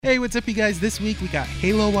Hey, what's up, you guys? This week we got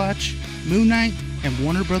Halo Watch, Moon Knight, and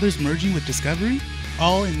Warner Brothers merging with Discovery,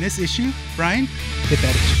 all in this issue. Brian, hit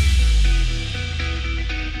that issue.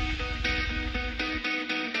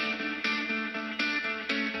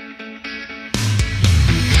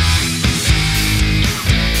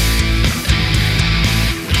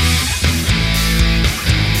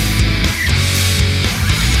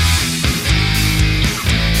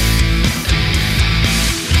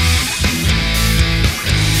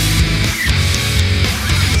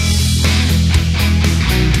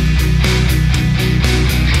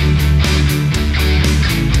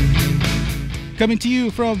 Coming to you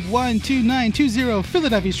from 12920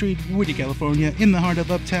 Philadelphia Street, Whittier, California, in the heart of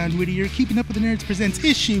Uptown Whittier, Keeping Up with the Nerds presents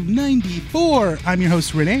issue 94. I'm your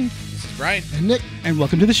host, Renee. This is Brian. And Nick. And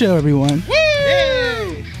welcome to the show, everyone. Woo!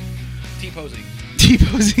 Yay! T-posing.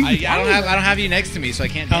 T-posing? I don't have you next to me, so I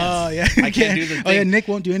can't dance. Oh, yeah. I can't do the thing. Oh, yeah, Nick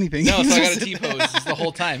won't do anything. No, so I got to T-pose the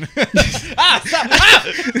whole time. Stop! Ah!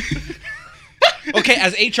 Okay,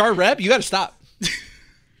 as HR rep, you got to stop.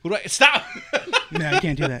 Stop! No, I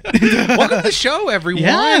can't do that. Welcome to the show, everyone.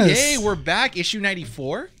 Yes. Yay, we're back. Issue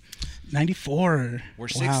 94. 94. We're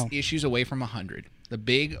six issues away from 100. The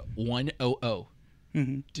big 100.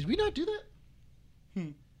 Mm-hmm. Did we not do that?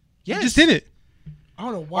 Yes. You just did it. I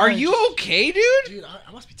don't know why. Are you okay, dude? Dude,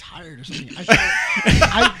 I must be tired or something.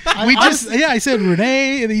 I said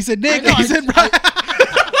Renee, and he said Nick, and he said Brian.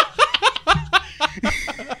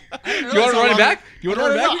 You want to run it back? You want to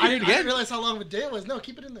run it back? I didn't realize how long of a day it was. No,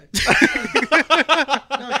 keep it in there. No,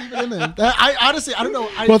 keep it in there. I honestly, I don't know.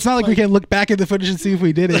 Well, it's not like we can look back at the footage and see if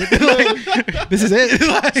we did it. Like, this is it.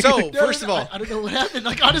 Like, So, first of all, I don't know what happened.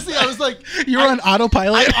 Like, honestly, I was like, you were on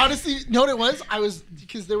autopilot. I honestly, you know what it was? I was,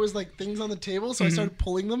 because there was like things on the table, so I started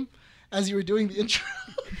pulling them as you were doing the intro.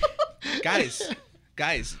 guys,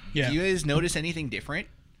 Yeah. do you guys notice anything different?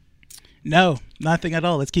 No, nothing at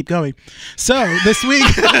all. Let's keep going. So this week,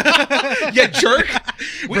 Yeah, jerk.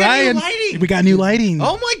 We Brian, got new lighting. we got new lighting.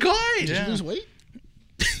 Oh my god. Did you lose weight?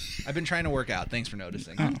 I've been trying to work out. Thanks for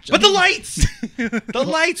noticing. Oh. But the lights! The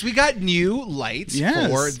lights! We got new lights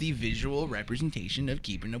Yes. for the visual representation of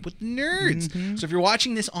Keeping Up with the Nerds. Mm-hmm. So if you're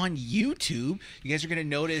watching this on YouTube, you guys are going to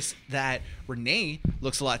notice that Renee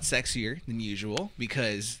looks a lot sexier than usual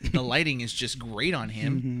because the lighting is just great on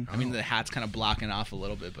him. I mean, the hat's kind of blocking off a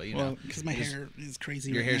little bit, but you know. Well, because my hair is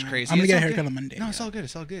crazy. Your right hair's now. crazy. I'm gonna It's get a all haircut good. on Monday. No, it's all good.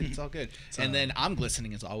 It's all good. It's all good. And then I'm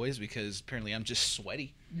glistening as always because apparently I'm just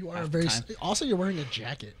sweaty. You are half the very. time. Also, you're wearing a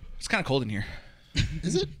jacket. It's kind of cold in here.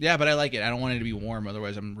 Is it? Yeah, but I like it. I don't want it to be warm,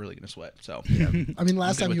 otherwise I'm really gonna sweat. So I mean,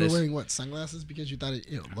 last good time with you were this. wearing what, sunglasses because you thought it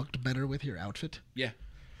looked better with your outfit. yeah.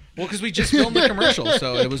 Well, because we just filmed the commercial,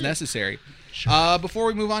 so it was necessary. Before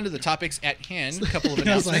we move on to the topics at hand, a couple of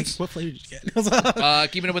I was like, announcements. what flavor did you get?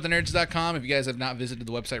 KeepingUpWithTheNerds.com. If you guys have not visited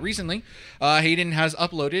the website recently, Hayden has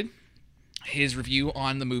uploaded his review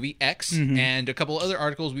on the movie X and a couple other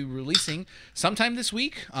articles we'll be releasing sometime this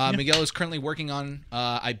week. Miguel is currently working on,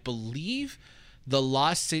 I believe, The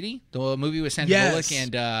Lost City, the movie with Sandra Bullock,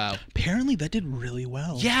 and Apparently, that did really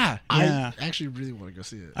well. yeah. Yeah. I actually really want to go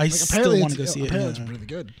see it. I still apparently wanna it's- go see it, Apparently, yeah. it's really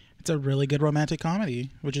good. It's a really good romantic comedy,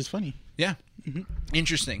 which is funny. Yeah.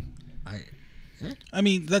 Interesting. I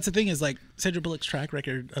mean, that's the thing is like Sandra Bullock's track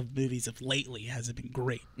record of movies of lately hasn't been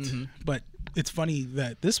great, but it's funny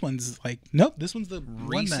that this one's like, nope, this one's the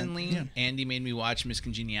Recently, one that, yeah. Andy made me watch Miss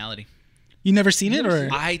Congeniality. You never seen it, or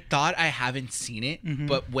I thought I haven't seen it,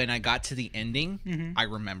 but when I got to the ending, I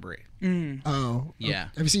remember it. Oh. Yeah.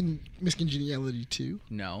 Have you seen Miss Congeniality 2?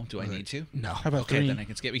 No, do I need to? No. how about Okay, three? then I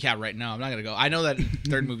can skip. Yeah, right now I'm not gonna go. I know that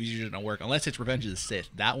third movies usually don't work unless it's Revenge of the Sith.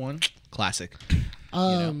 That one, classic.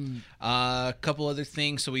 A couple other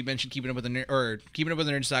things. So we mentioned Keeping Up with the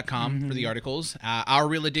KeepingUpWithTheNerds.com for the articles. Our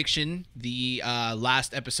Real Addiction, the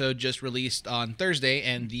last episode just released on Thursday,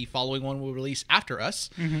 and the following one will release after us.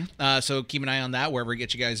 So keep an eye on that wherever you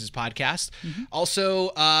get you guys' podcast.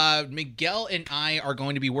 Also, Miguel and I are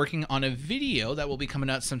going to be working on a video that will be coming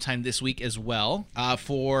out sometime this week as well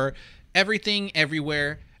for Everything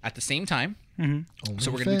Everywhere at the same time.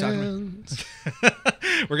 So we're going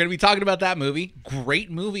to be talking about that movie.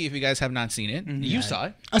 Great movie if you guys have not seen it. You saw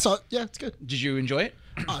it. I saw it. Yeah, it's good. Did you enjoy it?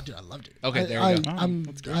 Oh, dude, I loved it. Okay, there we go.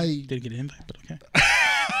 Didn't get an invite, but okay.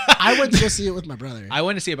 I went to go see it with my brother. I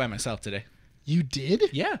went to see it by myself today. You did?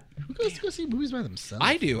 Yeah. Who goes to go see movies by themselves?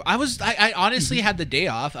 I do. I honestly had the day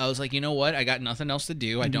off. I was like, you know what? I got nothing else to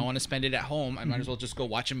do. I don't want to spend it at home. I might as well just go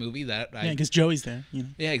watch a movie that I... Yeah, because Joey's there. You know.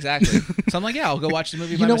 Yeah, exactly. So I'm like, yeah, I'll go watch the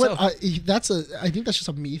movie by You know myself. what? I think that's just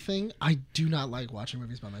a me thing. I do not like watching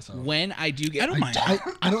movies by myself. When I do get... I don't mind.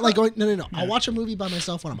 I don't like going. No. I'll watch a movie by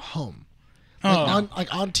myself when I'm home. On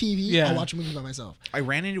TV, Yeah. I'll watch a movie by myself. I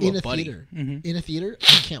ran into In a a buddy. theater, in a theater,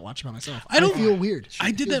 I can't watch it by myself. I don't- feel weird.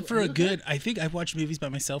 I did that for Are a you okay? good. I think I've watched movies by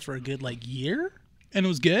myself for a good like year, and it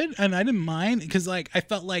was good, and I didn't mind because like I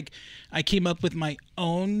felt like I came up with my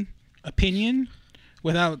own opinion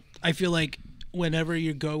without. I feel like whenever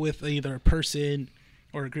you go with either a person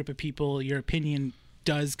or a group of people, your opinion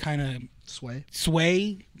does kind of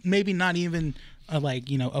sway. Maybe not even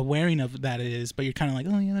awareing of that it is, but you're kind of like,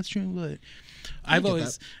 oh yeah, that's true. But I've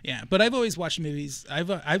always watched movies.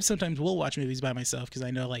 I've sometimes will watch movies by myself because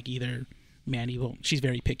I know like either Mandy won't. She's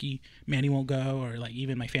very picky. Mandy won't go, or like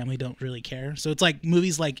even my family don't really care. So it's like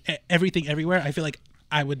movies like Everything Everywhere. I feel like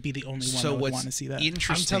I would be the only one that would want to see that.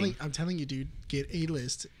 Interesting. I'm telling you, dude, get a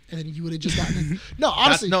list, and then you would have just gotten. No,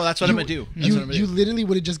 honestly, that's what I'm gonna do. That's what I'm gonna You do. literally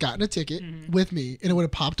would have just gotten a ticket with me, and it would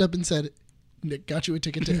have popped up and said, "Nick got you a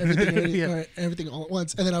ticket to everything, everything all at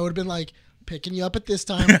once," and then I would have been like, picking you up at this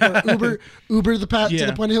time, or Uber the path to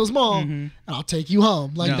the Point Hills Mall, and I'll take you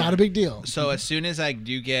home. Like, not a big deal. So as soon as I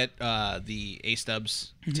do get the A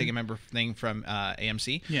Stubs ticket member thing from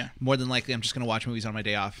AMC, more than likely I'm just going to watch movies on my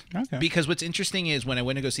day off. Okay. Because what's interesting is when I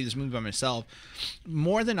went to go see this movie by myself,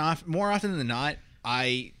 more often than not,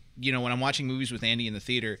 when I'm watching movies with Andy in the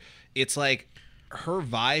theater, it's like her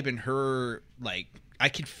vibe and her like. I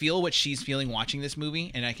can feel what she's feeling watching this movie,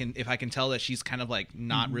 and if I can tell that she's kind of like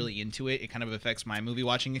not really into it, it kind of affects my movie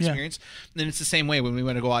watching experience. Then it's the same way when we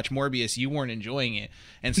went to go watch Morbius, you weren't enjoying it,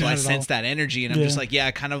 and so I sense that energy, and I'm just like,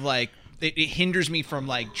 kind of like it hinders me from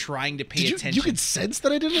like trying to pay attention. You could sense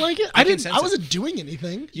that I didn't like it. I wasn't doing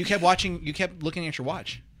anything. You kept watching. You kept looking at your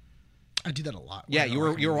watch. I do that a lot. Yeah, you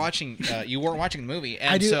were watching. You weren't watching the movie.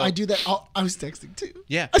 And I do that. I was texting too.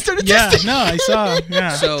 Yeah, I started texting. Yeah, no, I saw. Yeah.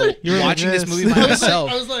 So you're watching this movie by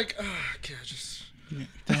myself. I was like, oh, okay, just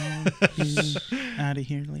out of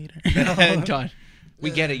here later. John,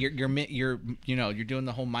 we get it. You're doing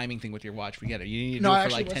the whole miming thing with your watch. We get it. You need to do it for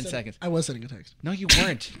like 10 seconds. I was sending a text. No, you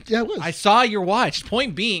weren't. Yeah, I was. I saw your watch.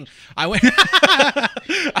 Point being, I went.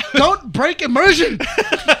 Don't break immersion.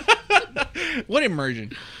 What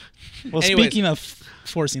immersion? Well, Anyways. Speaking of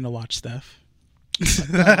forcing to watch stuff.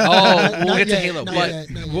 We'll get to Halo. Not But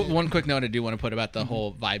yet. one quick note I do want to put about the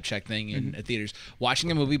whole vibe check thing in theaters. Watching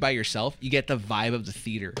a movie by yourself, you get the vibe of the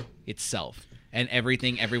theater itself and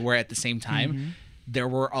everything everywhere at the same time. There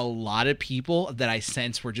were a lot of people that I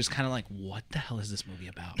sense were just kind of like, what the hell is this movie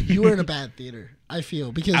about? You were in a bad theater, I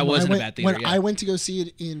feel, because I was in a bad theater. When I went to go see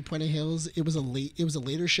it in Puente Hills, it was a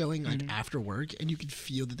later showing, like after work, and you could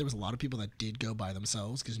feel that there was a lot of people that did go by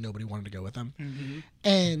themselves because nobody wanted to go with them,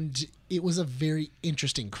 and it was a very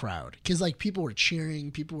interesting crowd because like people were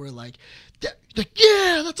cheering, people were like,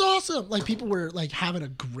 yeah, that's awesome. Like people were like having a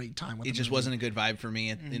great time with it. It just wasn't a good vibe for me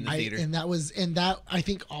in the theater. And that I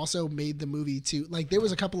think also made the movie too. Like there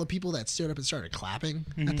was a couple of people that stood up and started clapping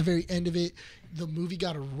at the very end of it. The movie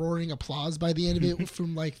got a roaring applause by the end of it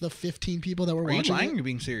from like the 15 people that were watching. Are you lying or it. are you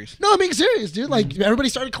being serious? No, I'm being serious, dude. Like everybody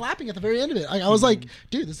started clapping at the very end of it. I was like,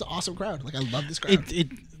 dude, this is an awesome crowd. Like I love this crowd.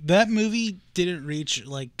 That movie didn't reach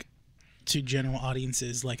like to general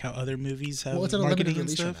audiences like how other movies have it's on a limited marketing and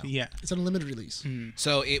release stuff. right now. Yeah, it's on a limited release.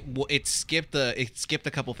 So it skipped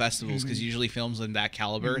a couple festivals because usually films in that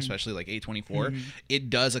caliber, especially like A24,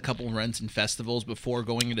 it does a couple runs in festivals before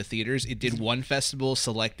going into theaters. It did one festival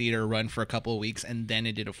select theater run for a couple of weeks, and then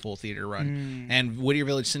it did a full theater run. And Whittier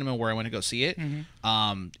Village Cinema, where I went to go see it,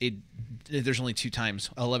 there's only 2 times,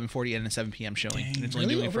 11:40 and a 7 p.m. showing. And it's only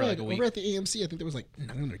doing it for like a week. Over at the AMC, I think there was like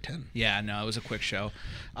 9 or 10. Yeah, no, it was a quick show.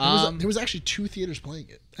 There was actually 2 theaters playing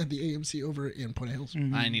it at the AMC over in Puente Hills.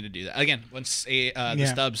 I need to do that again. Once the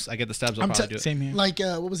stubs, I get the stubs. I'll probably do it. Same here. Like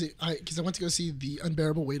what was it? Because I went to go see The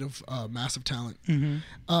Unbearable Weight of Massive Talent, and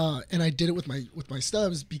I did it with my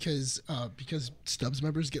stubs because stubs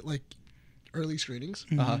members get like early screenings.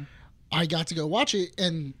 I got to go watch it,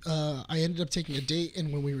 and I ended up taking a date.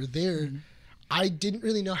 And when we were there, I didn't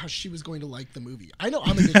really know how she was going to like the movie. I know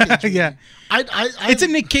I'm a Nick Cage movie. Yeah. It's a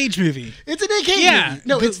Nick Cage movie. It's a Nick Cage movie.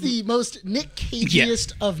 No, it's the most Nick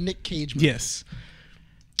Cageiest of Nick Cage movies. Yes.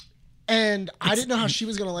 And I didn't know how she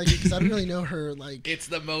was going to like it because I didn't really know her. Like, it's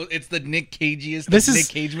the Nick Cageiest This of is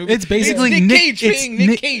Nick Cage movie. It's basically Nick Cage being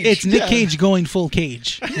Nick Cage. It's Nick Cage going full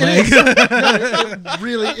Cage. Like, it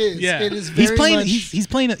really is. yeah. It is very much.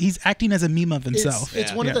 He's acting as a meme of himself.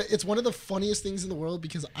 It's one of the funniest things in the world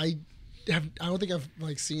because I don't think I've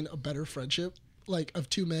like seen a better friendship like of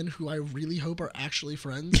 2 men who I really hope are actually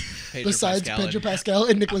friends besides Pedro Pascal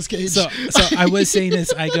and Nicolas Cage. So I was saying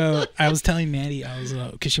this. I was telling Maddie,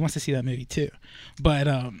 because she wants to see that movie too, but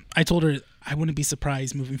I told her I wouldn't be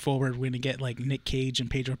surprised moving forward we're gonna get like Nick Cage and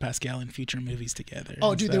Pedro Pascal in future movies together.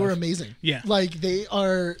 Oh, and dude, they stuff. were amazing. Yeah. Like they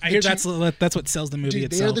are. I hear that's what sells the movie Dude,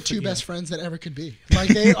 itself. they are the two yeah. best friends that ever could be. Like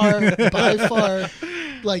they are by far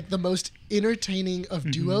like the most entertaining of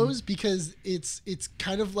duos because it's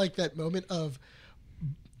kind of like that moment of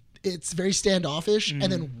it's very standoffish and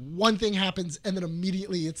then one thing happens and then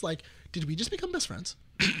immediately it's like, did we just become best friends?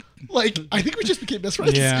 Like I think we just became best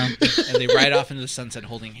friends. Yeah. And they ride off into the sunset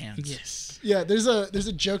holding hands. Yes. Yeah, there's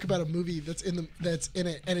a joke about a movie that's in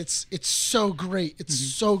it, and it's so great. It's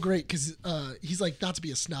so great because he's like, not to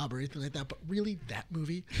be a snob or anything like that, but really that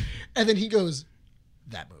movie, and then he goes,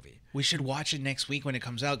 that movie. We should watch it next week when it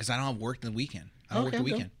comes out because I don't have work the weekend. I don't work the I'm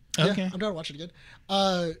weekend. down. Okay. Yeah, I'm down to watch it again.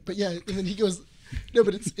 But yeah, and then he goes, no,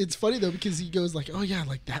 but it's funny though because he goes like, oh yeah,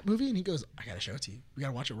 like that movie, and he goes, I gotta show it to you. We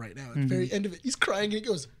gotta watch it right now. At the very end of it, he's crying and he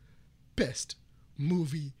goes, best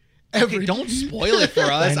movie ever. Okay, don't spoil it for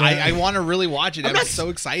us. I know. I want to really watch it. I'm not- so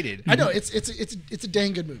excited. I know it's a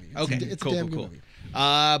dang good movie. Okay, It's cool, a damn cool, good cool. movie.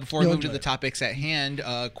 Before we You'll move to enjoy the it. topics at hand,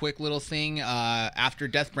 quick little thing. After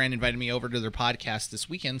Death Brand invited me over to their podcast this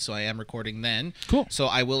weekend, so I am recording then. Cool. So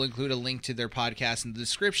I will include a link to their podcast in the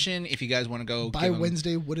description if you guys want to go. By give 'em-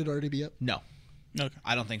 Wednesday, would it already be up? No, Okay.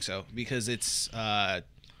 I don't think so because it's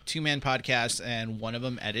two-man podcast and one of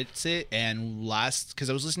them edits it. And because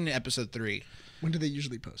I was listening to episode 3. When do they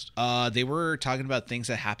usually post? They were talking about things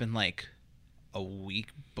that happened like a week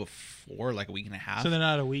before, like a week and a half. So they're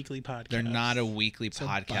not a weekly podcast. They're not a weekly So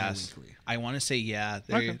podcast. bi-weekly. I want to say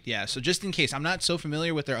Okay. yeah. So just in case, I'm not so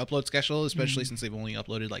familiar with their upload schedule, especially since they've only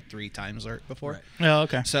uploaded like 3 times before. Right. Oh,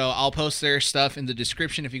 okay. So I'll post their stuff in the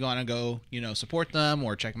description if you want to go, support them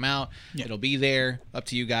or check them out. Yeah. It'll be there, up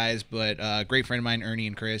to you guys. But great friend of mine, Ernie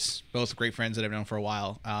and Chris, both great friends that I've known for a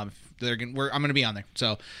while. I'm gonna be on there.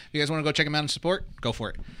 So if you guys want to go check them out and support, go for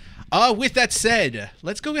it. With that said,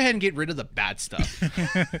 let's go ahead and get rid of the bad stuff,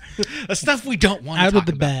 the stuff we don't want to Out talk of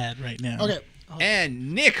the about. bad right now. Okay.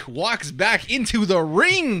 And Nick walks back into the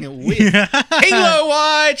ring with Halo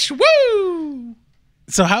Watch. Woo!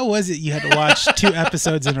 So how was it? You had to watch 2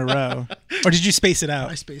 episodes in a row, or did you space it out?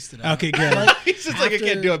 I spaced it out. Okay, good. He's just like, I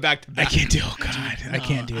can't do it back to I back. can't do. Oh God, I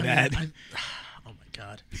can't do that. Oh my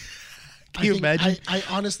god. Can you imagine? I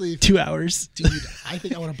honestly, 2 hours. dude, I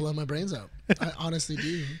think I want to blow my brains out. I honestly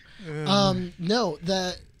do. No,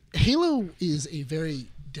 that Halo is a very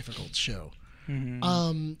difficult show.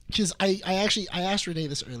 Because I asked Renee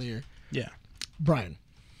this earlier. Yeah. Brian,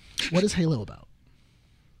 what is Halo about?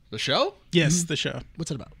 The show? Yes, the show.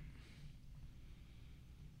 What's it about?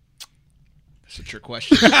 That's a trick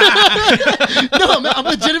question. No, I'm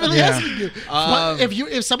legitimately Yeah. asking you.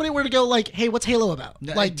 If somebody were to go like, "Hey, what's Halo about?"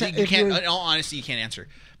 Like, you if can't. you're- In all honesty, you can't answer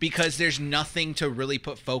because there's nothing to really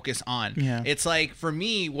put focus on. Yeah. It's like for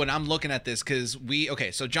me when I'm looking at this because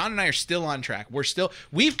so John and I are still on track.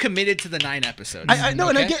 We've committed to the 9 episodes. I know,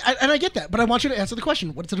 okay? and I get that, but I want you to answer the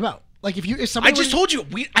question. What's it about? Like, if somebody I just told you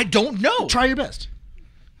I don't know. try your best.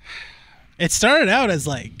 It started out as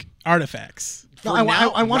like artifacts. No, For I now,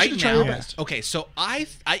 want you right to try now- your best. Okay, so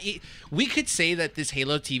we could say that this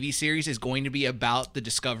Halo TV series is going to be about the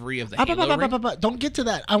discovery of the Halo ring. Don't get to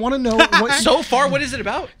that. I want to know. What, So far, what is it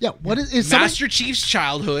about? yeah, what is somebody, Master Chief's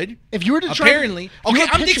childhood. if you were to try Apparently. if you Okay, were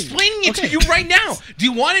I'm pitching- explaining it to okay. you right now. Do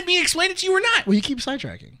you want me to explain it to you or not? Well, you keep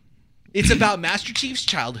sidetracking. It's about Master Chief's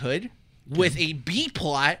childhood with a B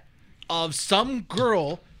plot of some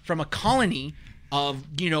girl from a colony of,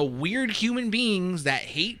 weird human beings that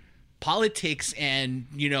hate politics and,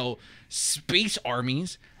 space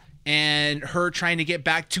armies, and her trying to get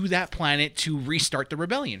back to that planet to restart the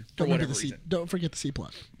rebellion for whatever reason. Don't forget the C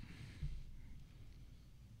plot.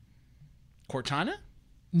 Cortana?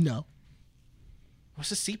 No, What's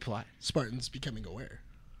the C plot? Spartans becoming aware.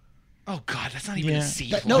 Oh God, that's not even Yeah. a C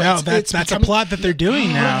That- plot. no, No, it's that's a becoming- plot that they're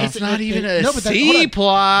doing now. It's not even a no, but that- C hold on.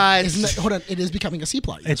 plot. Isn't that, hold on, it is becoming a C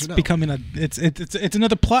plot. Yes It's or no? becoming it's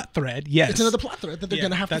another plot thread. Yes, It's another plot thread that they're Yeah,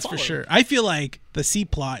 gonna have that's to follow. for sure. I feel like the C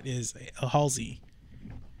plot is a Halsey.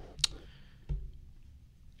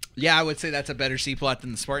 Yeah, I would say that's a better C plot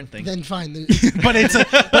than the Spartan thing. Then fine. But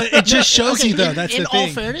but it just shows Okay, you though. That's in the all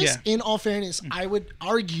thing. fairness, Yeah. in all fairness, I would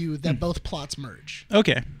argue that both plots merge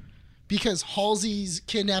Okay. because Halsey's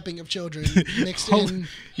kidnapping of children mixed Hal- in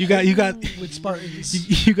you got with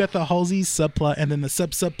Spartans. you got the Halsey subplot and then the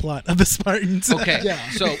subplot of the Spartans. Okay,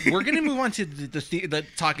 Yeah. so we're gonna move on to the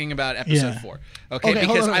talking about episode Yeah. 4. Okay, Okay,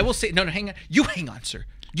 hold because on. I will say no, hang on. You hang on, sir.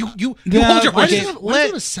 You Yeah, hold your Why okay. is horses. it why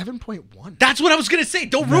is it a 7.1? That's what I was gonna say.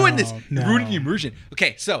 Don't ruin this. No. Ruining the immersion.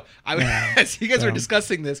 Okay, so as you guys were No.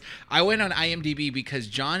 discussing this, I went on IMDb because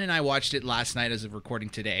John and I watched it last night as of recording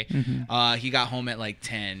today. Mm-hmm. He got home at like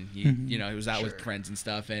 10. You know, he was out with friends and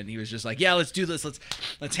stuff, and he was just like, "Yeah, let's do this.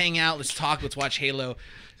 Let's hang out. Let's talk. Let's watch Halo."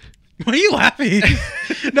 Why are you laughing?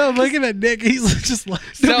 No, I'm looking at Nick. He's just like,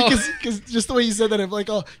 So Because just the way you said that, I'm like,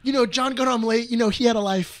 oh, John got home late. He had a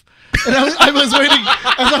life. And I was waiting,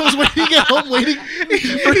 as I was waiting at home, waiting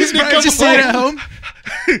for him to come just staying at home.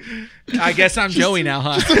 home. I guess I'm Joey now,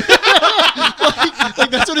 huh? Like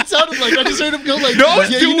that's what it sounded like. I just heard him go like, No,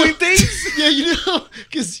 it's yeah, doing things. Yeah,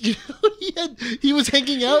 because he was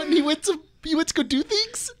hanging out and he went to go do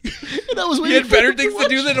things, and I was waiting. You had for better him things to watch.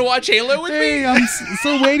 do than to watch Halo with Hey, me. I'm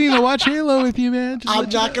still waiting to watch Halo with you, man. Just I'm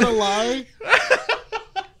let you not know. gonna lie.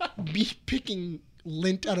 Picking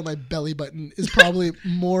lint out of my belly button is probably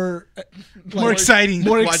more exciting.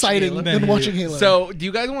 more Watching exciting Halo. than watching Halo. So, do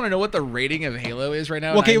you guys want to know what the rating of Halo is right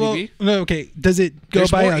now? Okay, on well, IMDb? no, okay. Does it go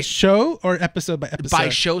There's by more- a show or episode by episode? By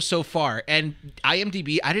show so far, and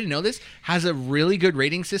IMDb, I didn't know this, has a really good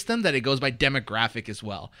rating system that it goes by demographic as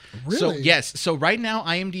well. So Really? yes, so right now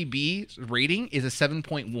IMDb's rating is a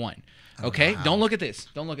 7.1. Okay, don't look at this.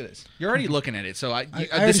 Don't look at this. You're already looking at it. So already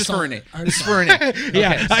this is saw for it. Renee. I already This is saw for Renee.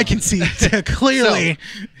 Yeah, Okay. I can see it clearly.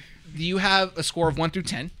 You have a score of 1 through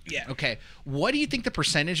 10. Yeah. Okay. What do you think the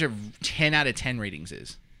percentage of 10 out of 10 ratings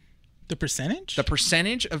is? The percentage? The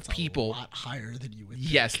percentage of a people. lot higher than you would.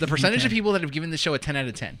 Yes, the percentage of people that have given the show a 10 out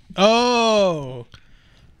of 10. Oh,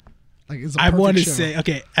 Like it's a I want to perfect show. say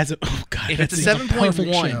okay. As a God, If that's it's a perfect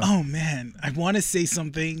 7.1, show. Oh man, I want to say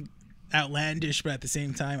something outlandish, but at the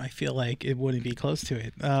same time, I feel like it wouldn't be close to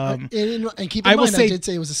it. And keep I in will mind, say- I did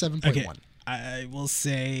say it was a 7.1. Okay, I will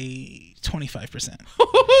say 25%.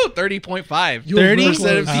 30.5. You were 30? real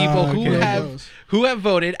Percent of close. people okay. who have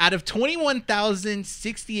voted out of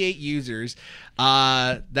 21,068 users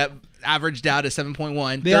that averaged out at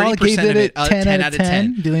 7.1. They all 30% gave of it it 10 out of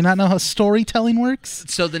 10. Do they not know how storytelling works?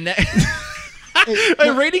 So the next Hey,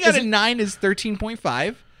 a rating out is of 9 is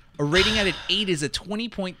 13.5. A rating out of 8 is a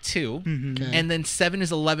 20.2, Okay. and then 7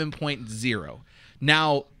 is 11.0.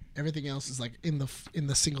 Now Everything else is like in the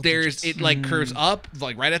single. there's digits. it like curves up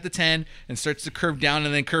like right at the 10 and starts to curve down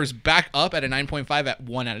and then curves back up at a 9.5 at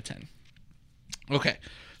 1 out of 10. Okay.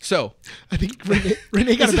 So, I think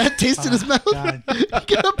Renee got a bad taste in his mouth. God. He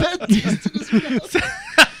got a bad taste in his mouth.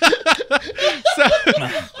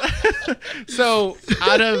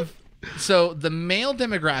 so the male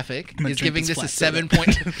demographic gonna is drink giving this this a flat 7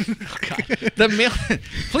 point. God. The male,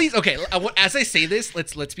 please. Okay, as I say this,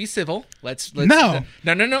 let's be civil. Let's No.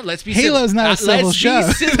 Let's be Halo's civil. not a civil let's show.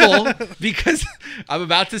 Be civil because I'm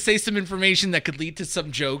about to say some information that could lead to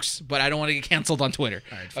some jokes, but I don't want to get canceled on Twitter.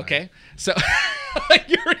 fine. Okay, so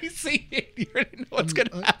you already see it. You already know what's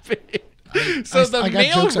gonna happen. So the I got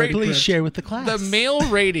male jokes already rating. Please share with the class. The male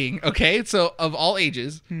rating, okay, so of all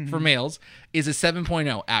ages Mm-hmm. for males is a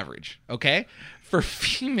 7.0 average, okay? For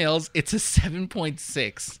females, it's a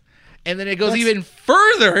 7.6. And then it goes That's- even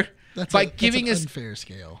further That's by that's giving an us unfair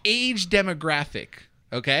scale. age demographic,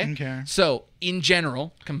 okay? Okay. So, in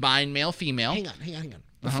general, combined male, female. Hang on.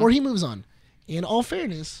 Before he moves on, in all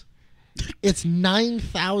fairness, it's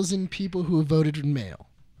 9,000 people who have voted in male.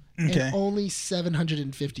 Okay. And only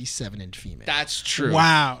 757 in female. That's true.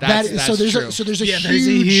 Wow. That's, That is, that's true. there's a yeah, huge, there's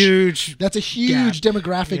a huge. that's a huge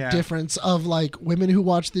demographic Yeah. difference of like women who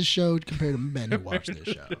watch this show compared to men who watch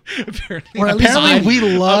this show. Apparently, Or at least Apparently, I- we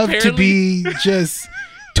love to apparently- be just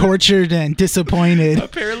tortured and disappointed.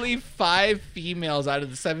 Apparently, 5 females out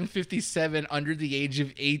of the 757 under the age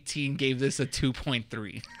of 18 gave this a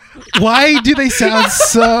 2.3. Why do they sound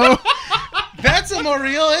so? That's a more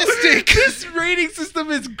realistic. This rating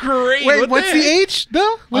system is great. Wait, What what's the heck? age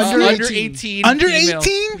though? What's Under the Under 18. 18. Under female.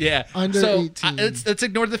 18? Yeah. Under so, 18. Let's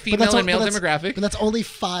ignore the But female that's and all- male but that's- demographic. But that's only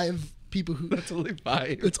 5 people who. That's only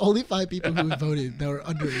 5. It's only 5 people who voted that were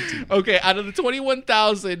under 18. Okay, out of the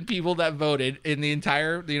 21,000 people that voted in the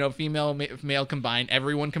entire, female, male combined,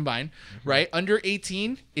 everyone combined, right? Under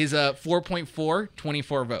 18 is a 4.4,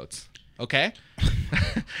 24 votes. Okay?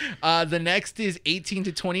 The next is 18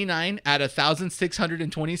 to 29 at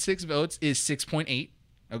 1,626 votes is 6.8.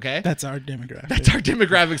 Okay? That's our demographic. That's our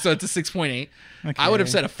demographic, so it's a 6.8. I would have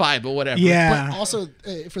Okay. said a 5, but whatever. Yeah. But also,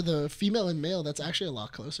 for the female and male, that's actually a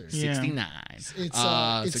lot closer. Yeah. 69. It's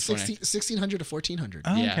 6.8. 1,600 to 1,400.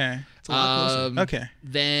 Oh, Yeah. okay. It's a lot closer. Okay.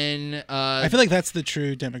 Then I feel like that's the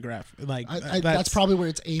true demographic. Like That's probably where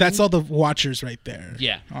it's aiming. that's all the watchers right there.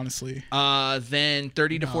 Yeah. Honestly. then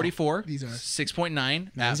 30 to 44, these are-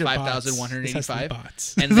 6.9 at These are bots. This has to be 5,185.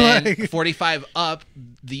 bots. And then Like- 45 up,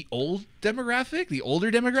 the old demographic, the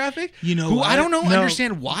older demographic. You know who what? I don't know, No.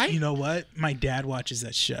 understand why. You know what? My dad watches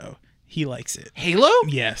that show. He likes it. Halo?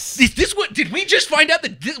 Yes. Is this what did we just find out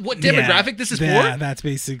what demographic this is Yeah, for? that's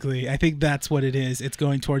basically. I think that's what it is. It's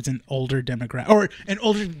going towards an older demographic, or an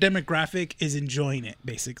older demographic is enjoying it.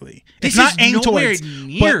 Basically, This it's not is aimed nowhere towards,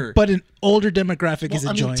 near. but an older demographic is Well,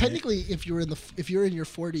 I enjoying mean, it. technically, if you're in your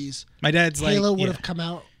 40s, My dad's Halo like, would have come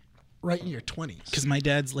out right in your 20s. because my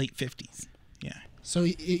dad's late 50s. Yeah, So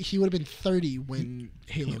he would have been 30 when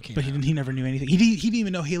Halo came but out. he never knew anything. He didn't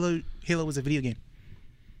even know Halo was a video game.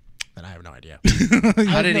 Then I have no idea.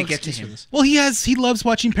 How did it get to him? Well, he loves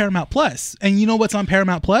watching Paramount Plus, and you know what's on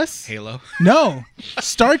Paramount Plus? Halo. No,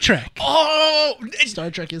 Star Trek. Oh, Star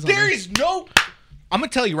Trek is on there there. is no. I'm gonna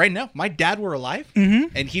tell you right now. My dad were alive,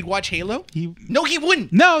 and he'd watch Halo. No, he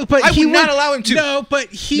wouldn't. No, but I he would not allow him to. No, but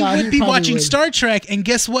he No, he would be probably watching would. Star Trek, and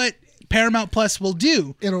guess what? Paramount Plus will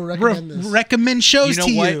do. It'll recommend this. Recommend shows You know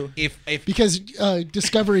to what? you. If Because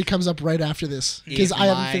Discovery comes up right after this. Because If I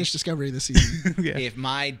haven't my- finished Discovery this season. Yeah. if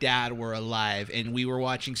my dad were alive and we were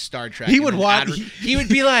watching Star Trek, He and would then watch- he would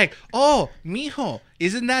be like, "Oh, mijo,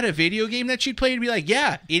 isn't that a video game that you'd play?" He'd be like,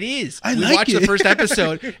 "Yeah, it is." I we like watch it. the first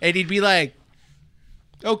episode, and he'd be like,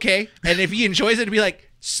 "Okay," and if he enjoys it, he'd be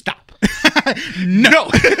like, "Stop." No,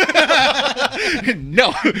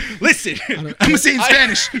 no. Llisten, I'm gonna say in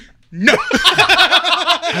Spanish. No.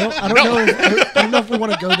 I don't know if we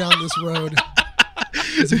want to go down this road.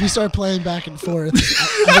 Because if we start playing back and forth,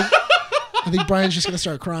 I think Brian's just going to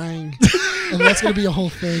start crying. And that's going to be a whole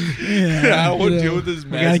thing. Yeah. I don't want to Yeah. deal with this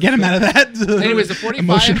We gotta mess. get him out of that. Anyways, the 45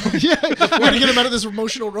 Emotional. Yeah, we're going to get him out of this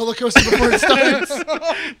emotional roller coaster before it starts.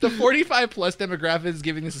 the 45 plus demographic is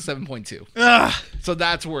giving this a 7.2. Ugh. So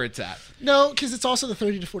that's where it's at. No, because it's also the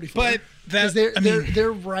 30 to 44. But that- 'Cause I mean-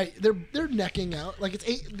 they're right. They're necking out. Like it's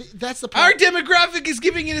 8. That's the Our part. demographic is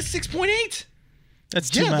giving it a 6.8. That's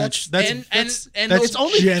too Yeah, much. that's- That's and it's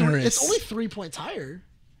only generous. it's only 3 points higher.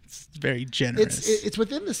 very generous. It's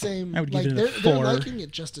within the same. I would like give it a they're 4. liking it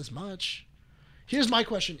just as much. Here's my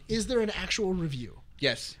question: is there an actual review?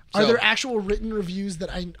 Yes. Are So- there actual written reviews that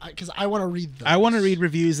because I want to read them? I want to read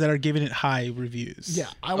reviews that are giving it high reviews. Yeah,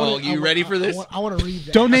 I want. Oh, you ready for this? I want to read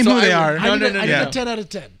that. Don't name So who they I- are. No, I need no, a yeah. 10 out of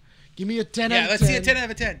 10. Give me a 10 Yeah, out of let's 10. see a 10 out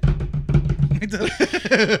of 10.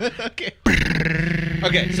 Okay.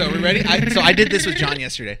 Okay, so are we ready? I did this with John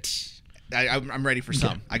yesterday. I'm ready for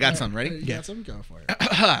some. I got some. Ready? You got some? Go for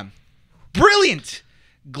it. Brilliant!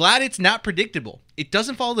 Glad it's not predictable. It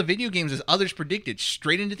doesn't follow the video games as others predicted,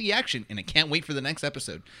 straight into the action, and I can't wait for the next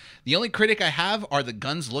episode. The only critic I have are the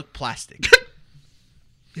guns look plastic.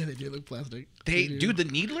 Yeah, they do look plastic. Dude, the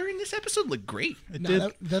Needler in this episode looked great. It No,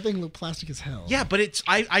 did. that thing looked plastic as hell. Yeah, but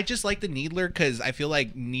I just like the Needler because I feel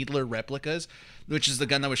like Needler replicas, which is the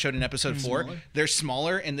gun that was shown in episode 4, Smaller? they're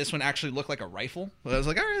smaller, and this one actually looked like a rifle. I was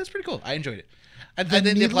like, all right, that's pretty cool. I enjoyed it. And The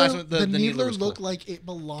then Needler, the Needler was looked cool. like it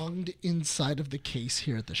belonged inside of the case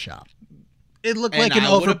here at the shop. It looked And like an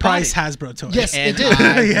I would've bought overpriced it. Hasbro toy. Yes. And It did.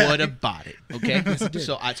 I Yeah. would have bought it. Okay, it did.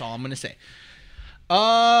 so that's all I'm gonna say.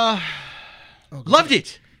 Oh, go Loved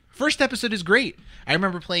it. First episode is great. I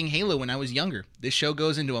remember playing Halo when I was younger. This show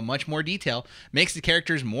goes into a much more detail, makes the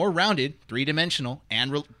characters more rounded, 3-dimensional,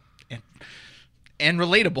 and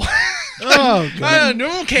relatable. Oh, God.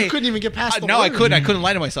 No, okay. You couldn't even get past the No, I word. couldn't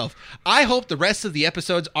lie to myself. I hope the rest of the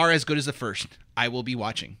episodes are as good as the first. I will be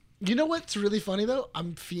watching. You know what's really funny though?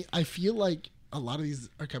 I feel like a lot of these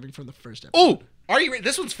are coming from the first episode. Oh, are you ready?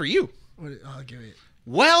 This one's for you. I'll give it.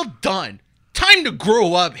 Well done. Time to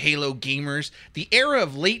grow up, Halo gamers. The era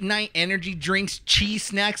of late night energy drinks, cheese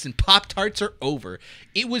snacks, and Pop-Tarts are over.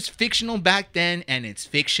 It was fictional back then, and it's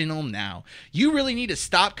fictional now. You really need to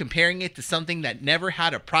stop comparing it to something that never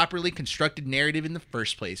had a properly constructed narrative in the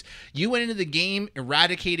first place. You went into the game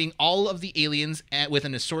eradicating all of the aliens with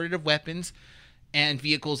an assortment of weapons and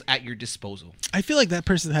vehicles at your disposal. I feel like that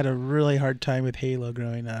person had a really hard time with Halo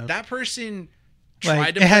growing up. That person Like,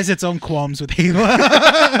 tried to it has its own qualms with Halo.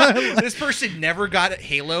 this person never got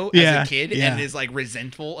Halo Yeah, as a kid yeah. and is like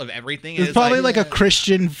resentful of everything. It's And probably like a yeah.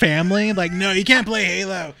 Christian family. Like, no, you can't play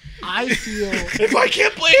Halo. I feel if I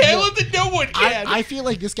can't play Halo, then no one can. I feel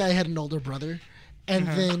like this guy had an older brother, and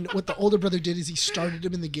Uh-huh. then what the older brother did is he started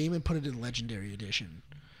him in the game and put it in Legendary Edition,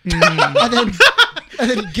 Mm. and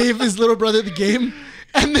then he gave his little brother the game,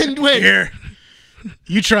 and then went Here,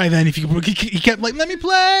 you try then. If you he kept like, let me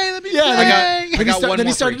play. Yeah, play. I got one then he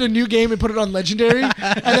more started for a new game and put it on Legendary,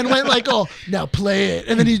 and then went like, "Oh, now play it."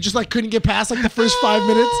 And then he just like couldn't get past like the first 5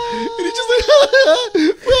 minutes, and he just like, "Why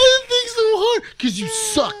did things so hard? Because you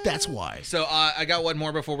suck. That's why." So I got one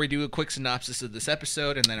more before we do a quick synopsis of this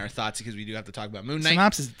episode and then our thoughts because we do have to talk about Moon Knight.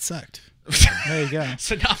 Synopsis, it sucked. There you go.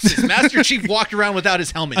 Synopsis: Master Chief walked around without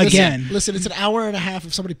his helmet Again. Listen, it's an hour and a half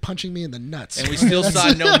of somebody punching me in the nuts. and we still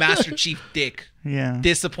saw no Master Chief dick. Yeah.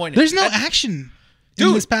 Disappointed. There's no action in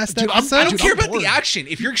Dude, this past dude, episode. I don't care about bored. the action.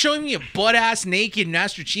 If you're showing me a butt ass naked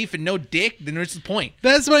Master Chief and no dick, then what's the point?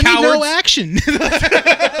 That's why I need no Cowards. action.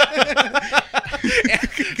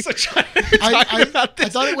 So John, I thought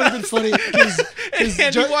it would have been funny because and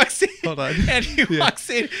Andy walks in. Hold on. And he walks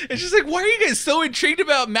in, and she's like, "Why are you guys so intrigued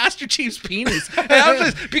about Master Chief's penis?" And I'm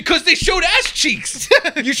just, because they showed ass cheeks.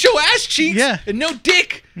 You show ass cheeks, Yeah. and no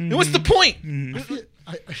dick. Then what's the point?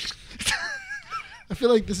 I feel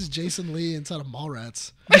like this is Jason Lee inside of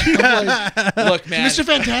Mallrats. I'm like, Look, man, Mr.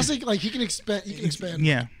 Fantastic, like he can expand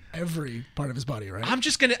Yeah. every part of his body, right? I'm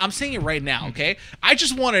saying it right now, okay? I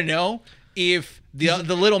just want to know if the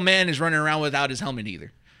little man is running around without his helmet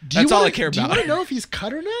either. That's all I care Do you about. want to know if he's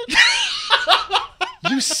cut or not?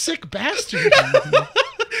 You sick bastard.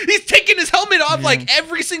 He's taking his helmet off like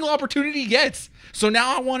every single opportunity he gets. So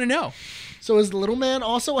now I want to know. So is the little man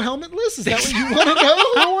also a helmetless? Is that what you want to know?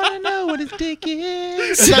 I want to know what his dick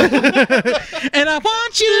is. And I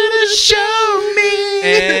want you to show me.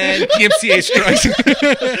 And PMCA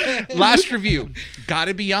strikes. Last review.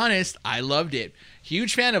 Gotta be honest, I loved it.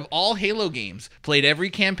 Huge fan of all Halo games. Played every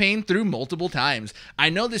campaign through multiple times. I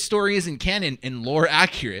know this story isn't canon and lore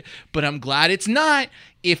accurate, but I'm glad it's not.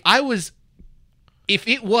 If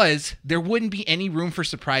it was, there wouldn't be any room for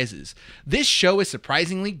surprises. This show is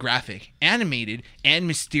surprisingly graphic, animated, and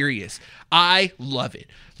mysterious. I love it.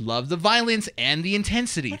 Love the violence and the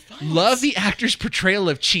intensity. Love the actor's portrayal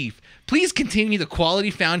of Chief. Please continue the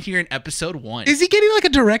quality found here in episode 1. Is he getting like a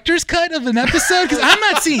director's cut of an episode? Because I'm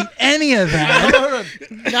not seeing any of that.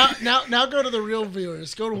 Hold on. Now go to the real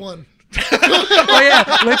viewers. Go to 1. Oh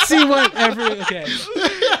yeah, let's see what every. Okay.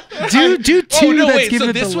 Do two. Oh no! That's Wait. given So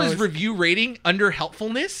it this the was lowest. review rating under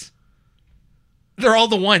helpfulness. They're all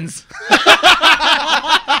the ones.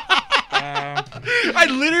 I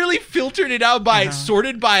literally filtered it out by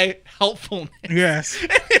sorted by helpfulness. Yes.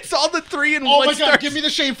 It's all the 3 and Oh 1 my stars. god, give me the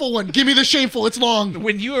shameful one. Give me the shameful. It's long.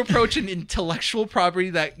 When you approach an intellectual property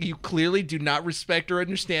that you clearly do not respect or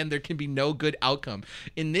understand, there can be no good outcome.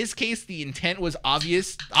 In this case, the intent was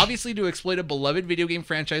obviously to exploit a beloved video game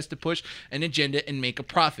franchise to push an agenda and make a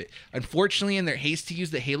profit. Unfortunately, in their haste to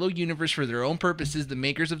use the Halo universe for their own purposes, the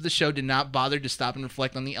makers of the show did not bother to stop and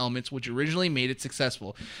reflect on the elements which originally made it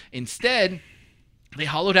successful. Instead, they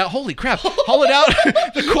hollowed out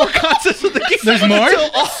the core concepts of the game. There's more?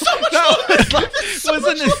 Was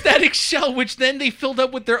an aesthetic shell, which then they filled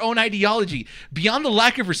up with their own ideology. Beyond the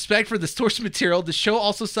lack of respect for the source material, the show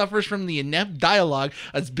also suffers from the inept dialogue,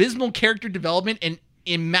 abysmal character development, and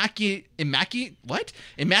emaciated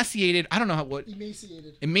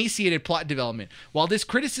plot development. While this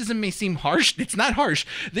criticism may seem harsh, it's not harsh.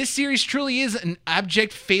 This series truly is an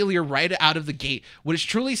abject failure right out of the gate. What is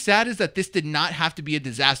truly sad is that this did not have to be a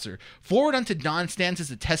disaster. Forward Unto Dawn stands as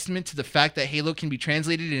a testament to the fact that Halo can be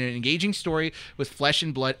translated in an engaging story with flesh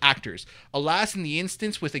and blood actors. Alas, in the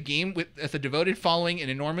instance with a game with a devoted following and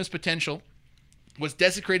enormous potential, was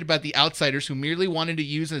desecrated by the outsiders who merely wanted to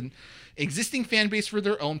use an existing fan base for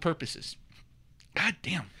their own purposes. God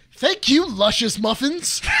damn. Thank you, Luscious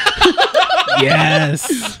Muffins.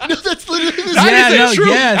 Yes. No, that's literally the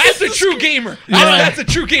That's a true gamer. That's a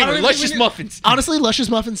true gamer. Luscious Muffins. Honestly, Luscious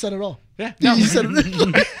Muffins said it all. Yeah, no. You said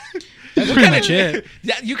it. That's pretty much it.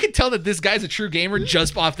 Yeah, you can tell that this guy's a true gamer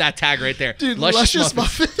just off that tag right there. Dude, Luscious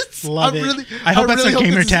Muffins. Love it. I hope that's a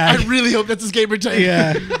gamer tag. I really hope that's his gamer tag.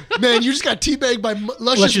 Yeah. Man, you just got teabagged by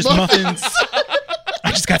Luscious Muffins. Muffins. I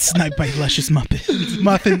just got sniped by Luscious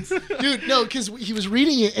Muffins. Dude, no, because he was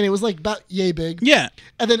reading it and it was like about yay big. Yeah.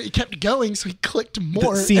 And then it kept going, so he clicked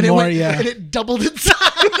more. See and more, it yeah. And it doubled in size.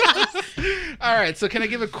 All right, so can I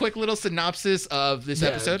give a quick little synopsis of this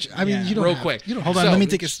episode? I mean, Yeah. you don't Real have- quick. You don't Hold have on, So- let me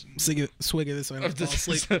take a swig of this so I don't fall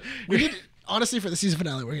asleep. We need, honestly, for the season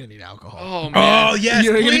finale, we're gonna need alcohol. Oh man. Oh, yes,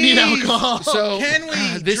 You're gonna need please. alcohol. So Can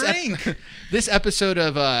we this drink? This episode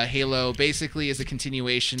of Halo basically is a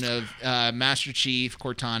continuation of Master Chief,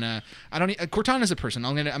 Cortana. Cortana's a person.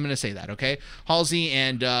 I'm gonna say that, okay? Halsey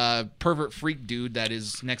and pervert freak dude that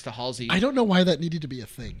is next to Halsey. I don't know why that needed to be a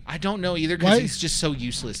thing. I don't know either Why? because he's just so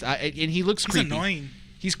useless. And he looks It's creepy. annoying.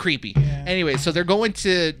 He's creepy. Yeah. Anyway, so they're going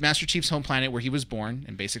to Master Chief's home planet where he was born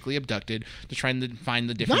and basically abducted to try and find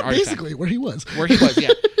the different Not artifacts. basically where he was. Where he was, yeah.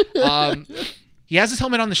 He has his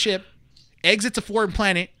helmet on the ship, exits a foreign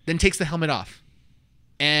planet, then takes the helmet off.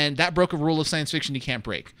 and that broke a rule of science fiction you can't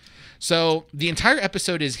break. So the entire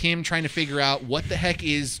episode is him trying to figure out what the heck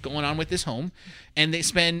is going on with this home. And they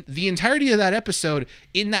spend the entirety of that episode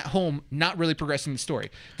in that home, not really progressing the story.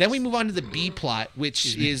 Then we move on to the B plot,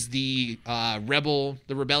 which is the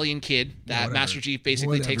rebellion kid that Master Chief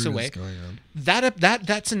basically takes away.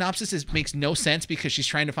 That synopsis makes no sense because she's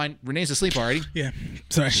trying to find Renee's asleep already. Yeah,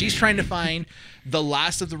 sorry. She's trying to find the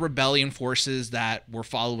last of the rebellion forces that were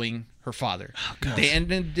following her father. Oh, they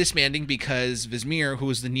ended disbanding because Vizmir, who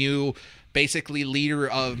was the new basically leader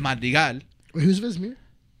of Madrigal, Wait, who's Vizmir?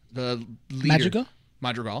 the leader, Madrigal.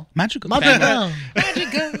 Madrigal. Madrigal.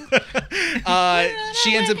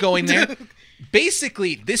 She ends up going there.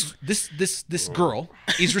 Basically, this girl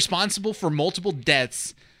is responsible for multiple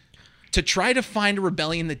deaths to try to find a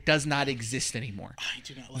rebellion that does not exist anymore. I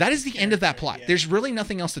do not like that is the end of that plot. Yeah. There's really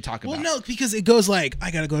nothing else to talk about. Well, no, because it goes like I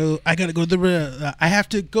have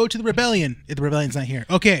to go to the rebellion. If the rebellion's not here,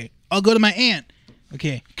 okay, I'll go to my aunt.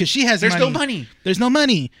 Okay, because she has There's money. no money. There's no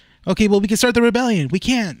money. Okay, well we can start the rebellion. We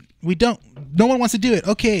can't. We don't. No one wants to do it.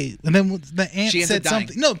 Okay, and then the aunt She ends said up dying.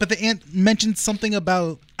 something. No, but the aunt mentioned something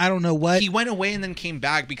about I don't know what. He went away and then came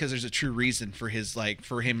back because there's a true reason for his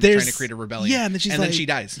for him There's- trying to create a rebellion. yeah, and then she's like- she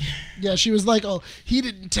dies. Yeah, she was like, "Oh, he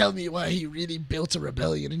didn't tell me why he really built a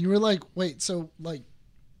rebellion," and you were like, "Wait, so like,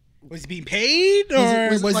 Was he being paid or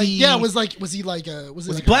was like, he? yeah, was he like a was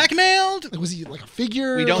it like blackmailed? was he like a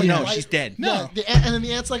figure? We don't Like, know. like- She's dead. Yeah, and then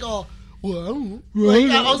the aunt's like, "Oh, well,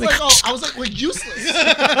 like, I was like, useless."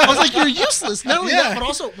 I was like, "You're useless." Not only Yeah. that, but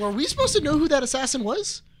also, were we supposed to know who that assassin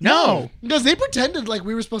was? No. Because they pretended like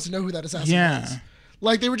we were supposed to know who that assassin Yeah. was.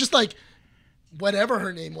 Like they were just like, whatever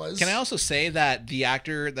her name was. Can I also say that the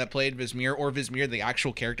actor that played Vizmir, or Vizmir, the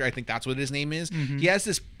actual character, I think that's what his name is, he has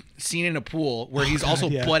this scene in a pool where he's also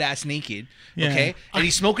yeah. butt-ass naked, Yeah. okay? And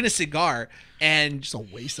he's smoking a cigar, and Just a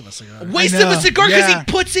waste of a cigar. waste I of a know. cigar because Yeah. he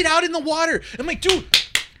puts it out in the water. I'm like, dude,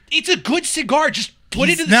 it's a good cigar. Just put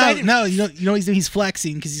it to the no, side. No, you know what he's doing? He's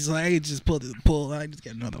flexing because he's like, I just pulled the pool. I just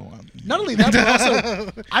get another one. Not only that, but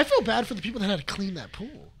also, I feel bad for the people that had to clean that pool.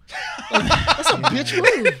 Like, that's a bitch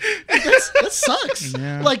move. Like, that sucks.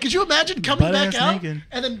 Yeah. Like, could you imagine coming back Butt-ass out naked.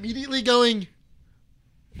 and then immediately going,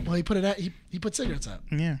 well, he put it out. He put cigarettes out.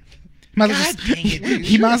 Yeah. Might as well God just- dang it, dude.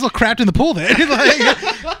 he might as well crapped in the pool then.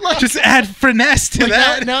 like, just add finesse to Like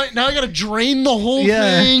that. now I gotta drain the whole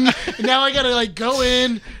Yeah. thing. And now I gotta like go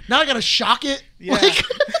in. Now I gotta shock it. Yeah. Like,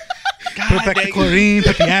 Put back the chlorine,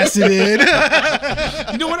 put the acid in.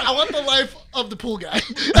 you know what? I want the life of the pool guy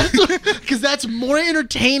because that's more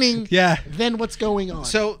entertaining Yeah. than what's going on.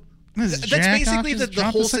 So This is that's jack basically off, the just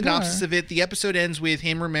drop whole a cigar. synopsis of it. The episode ends with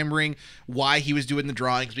him remembering why he was doing the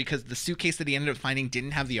drawings because the suitcase that he ended up finding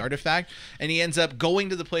didn't have the artifact, and he ends up going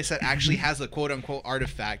to the place that actually has the quote-unquote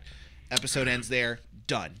artifact. Episode ends there.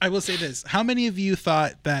 Done. I will say this. How many of you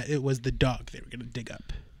thought that it was the dog they were going to dig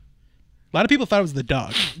up? A lot of people thought it was the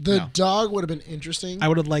dog. the No. dog would have been interesting. I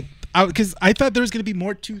would have liked, because I thought there was going to be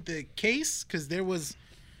more to the case, because it was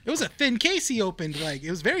a thin case he opened. Like, it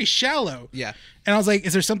was very shallow. Yeah. And I was like,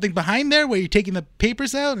 is there something behind there where you're taking the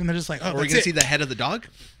papers out? And they're just like, oh, Are we that's gonna it. see the head of the dog?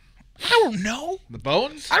 I don't know. The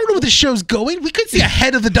bones? I don't know where the show's going. We could see a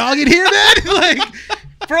head of the dog in here, man. Like,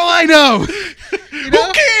 for all I know. You know?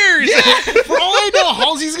 Who cares? Yeah. For all I know,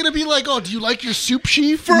 Halsey's gonna be like, "Oh, do you like your soup,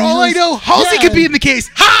 Chief?" For all I know, Halsey could be in the case.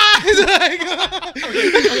 Ha! It's like,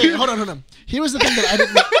 Okay, hold on. Here was the thing that I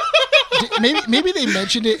didn't. Maybe they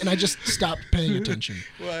mentioned it and I just stopped paying attention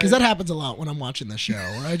because that happens a lot when I'm watching the show.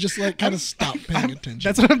 Where I just like kind of stop paying attention.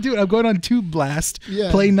 that's what I'm doing. I'm going on Tube Blast,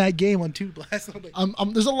 Yeah. playing that game on Tube Blast. I'm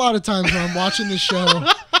like, There's a lot of times where I'm watching the show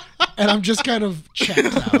and I'm just kind of checked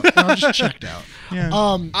out. I'm just checked out.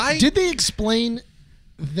 Yeah. Did they explain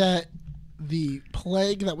that the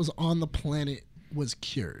plague that was on the planet was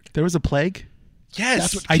cured? there was a plague? Yes.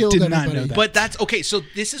 That's what I killed did not everybody. know that. But that's okay. So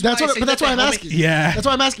this is That's why I what. say But that's that why I'm the asking. Yeah. That's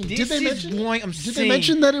why I'm asking. This Did they is mention? why I'm Did saying- they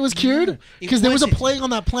mention that it was cured? it Because there was a wasn't. plague on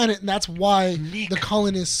that planet, and that's why Nick. the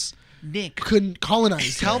colonists Nick. couldn't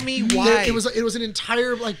colonize. Tell there. me why. It was an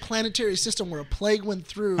entire like planetary system where a plague went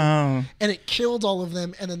through, Oh. and it killed all of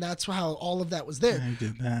them, and then that's how all of that was there. I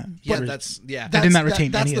did that. Yeah, But- that's yeah. I did not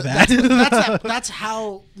retain any of that. That's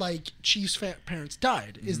how like Chief's parents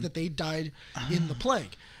died. Is that they died in the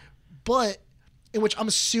plague, but in which I'm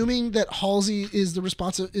assuming that Halsey is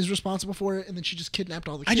responsible for it, and then she just kidnapped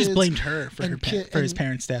all the kids. I just blamed her for and his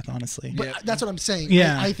parents' death, honestly. But that's what I'm saying.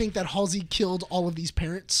 Yeah. I think that Halsey killed all of these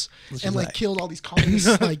parents and like killed all these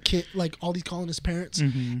colonists, like all these colonist parents,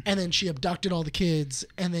 and then she abducted all the kids,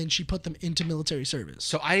 and then she put them into military service.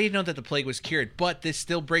 So I didn't know that the plague was cured, but this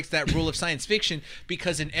still breaks that rule of science fiction,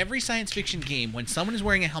 because in every science fiction game, when someone is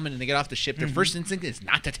wearing a helmet and they get off the ship, their first instinct is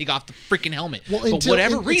not to take off the freaking helmet. Well, for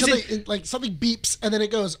whatever reason, like something beeps, and then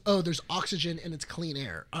it goes, "Oh, there's oxygen and it's clean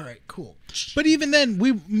air." All right, cool. But even then,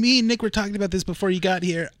 me and Nick were talking about this before you got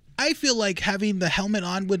here. I feel like having the helmet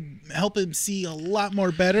on would help him see a lot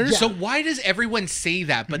more better. Yeah. So why does everyone say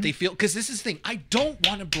that, but they feel, because this is the thing, I don't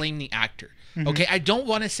want to blame the actor. Okay, I don't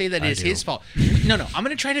want to say that it's his fault. No, I'm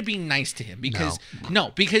going to try to be nice to him because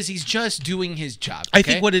because he's just doing his job. Okay? I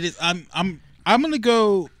think what it is, I'm gonna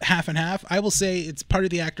go half and half. I will say it's part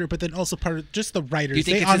of the actor, but then also part of just the writers. Do you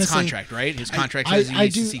think it's his contract, right? His contract says he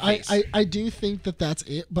needs to see face. I do think that that's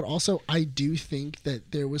it, but also I do think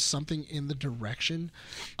that there was something in the direction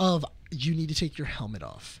of you need to take your helmet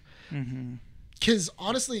off. Because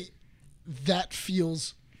honestly, that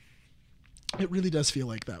feels. It really does feel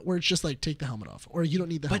like that, where it's just like, take the helmet off, or you don't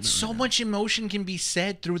need the helmet. But so much emotion can be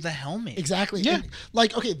said through the helmet. Exactly. Yeah. And,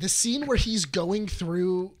 like, okay, the scene where he's going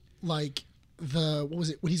through like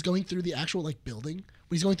when he's going through the actual like building,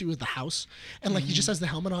 when he's going through the house, and like he just has the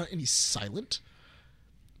helmet on and he's silent.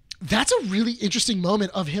 That's a really interesting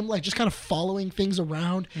moment of him like just kind of following things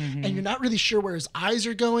around, and you're not really sure where his eyes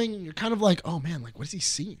are going, and you're kind of like, oh man, like what is he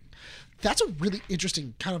seeing? That's a really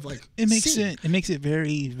interesting kind of like it makes scene. it makes it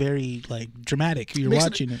very, very like dramatic. You're Makes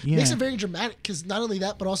watching it. Yeah. Makes it very dramatic because not only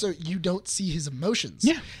that, but also you don't see his emotions.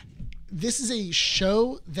 Yeah. This is a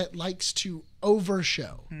show that likes to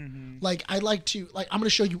overshow. Like I like to I'm going to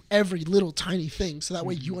show you every little tiny thing so that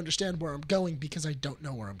way you understand where I'm going because I don't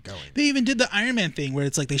know where I'm going. They even did the Iron Man thing where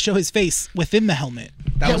it's like they show his face within the helmet.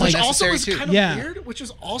 That was which also unnecessary was too. kind of weird, which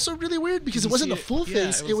was also really weird because it wasn't the full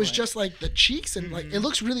face. It was like, just like the cheeks and like it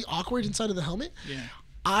looks really awkward inside of the helmet. Yeah.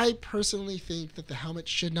 I personally think that the helmet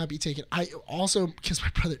should not be taken. I also, because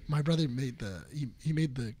my brother made he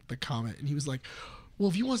made the comment and he was like, well,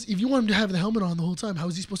 if you want him to have the helmet on the whole time, how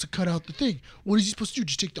is he supposed to cut out the thing? What is he supposed to do?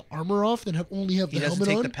 Just take the armor off, then only have the helmet on? He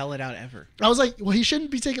doesn't take the pellet out ever. I was like, well, he shouldn't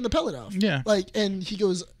be taking the pellet off. Yeah. Like, and he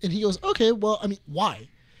goes, okay, well, I mean, why?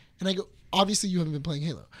 And I go, obviously you haven't been playing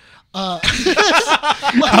Halo.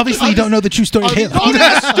 Obviously, you don't know the true story of Halo.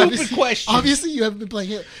 Stupid question. Obviously, you haven't been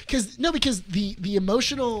playing Halo because the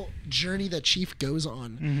emotional journey that Chief goes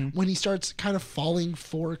on when he starts kind of falling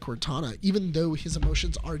for Cortana, even though his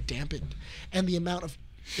emotions are dampened, and the amount of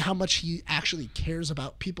how much he actually cares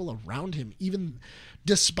about people around him, even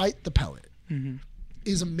despite the pellet,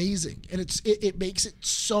 is amazing, and it makes it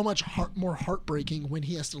so much more heartbreaking when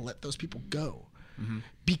he has to let those people go.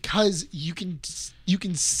 Because you can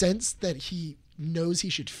sense that he knows he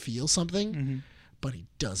should feel something, but he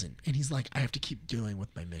doesn't, and he's like, I have to keep dealing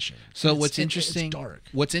with my mission. So And what's it's interesting? dark.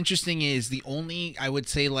 What's interesting is the only, I would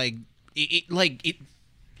say, like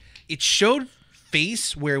it showed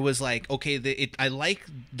face where it was like, okay, I like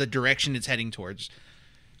the direction it's heading towards.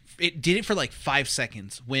 It did it for like 5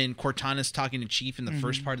 seconds when Cortana's talking to Chief in the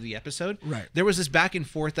first part of the episode. Right. There was this back and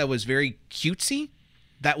forth that was very cutesy.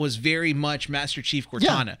 That was very much Master Chief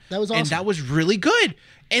Cortana. Yeah, that was awesome. And that was really good.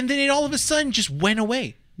 And then it all of a sudden just went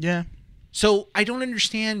away. Yeah. So I don't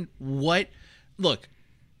understand look,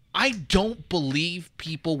 I don't believe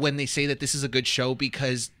people when they say that this is a good show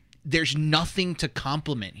because there's nothing to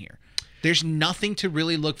compliment here. There's nothing to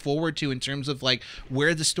really look forward to in terms of like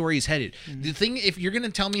where the story is headed. The thing, if you're going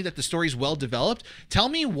to tell me that the story is well developed, tell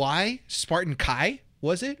me why Spartan Kai,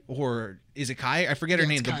 was it? Or is it Kai? I forget her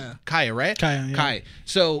name. Kaya. Kaya, right? Kaya, yeah. Kaya.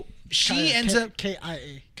 So she ends up Kia,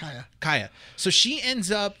 Kaya. Kaya. So she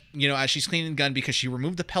ends up, as she's cleaning the gun because she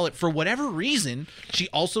removed the pellet for whatever reason, she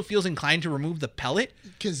also feels inclined to remove the pellet.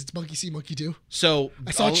 Because it's monkey see, monkey do. So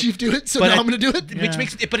I saw Chief do it, so now I'm going to do it. Which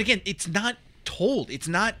makes it, but again, it's not told. It's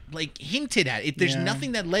not like hinted at. There's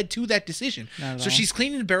nothing that led to that decision. So she's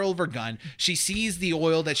cleaning the barrel of her gun. She sees the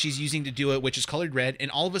oil that she's using to do it, which is colored red,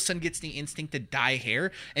 and all of a sudden gets the instinct to dye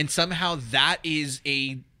hair. And somehow that is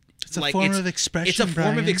it's a form of expression. It's a form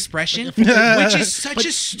of Brian. expression, which is such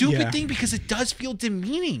a stupid Yeah. thing because it does feel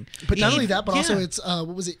demeaning. But not only that, but also it's what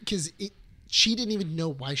was it? Because she didn't even know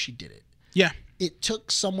why she did it. Yeah. It took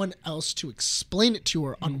someone else to explain it to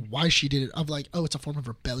her on why she did it. Of like, oh, it's a form of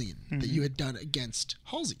rebellion that you had done against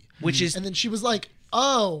Halsey. Which is, And then she was like,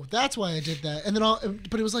 oh, that's why I did that. And then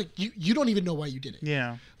but it was like, you don't even know why you did it.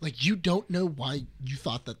 Yeah. Like, you don't know why you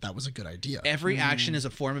thought that was a good idea. Every action is a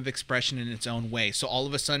form of expression in its own way. So all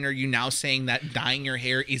of a sudden, are you now saying that dyeing your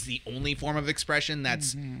hair is the only form of expression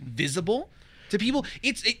that's visible to people?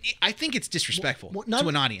 I think it's disrespectful to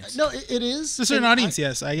an audience. No, it is. To a certain audience,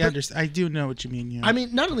 yes. I understand. I do know what you mean. Yeah. I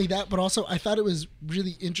mean, not only that, but also I thought it was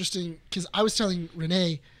really interesting because I was telling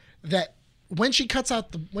Renee that when she cuts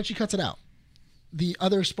it out, the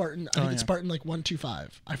other Spartan, I think it's Spartan like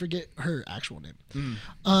 125. I forget her actual name.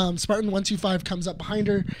 Spartan 125 comes up behind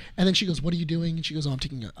her, and then she goes, "What are you doing?" And she goes, "Oh, I'm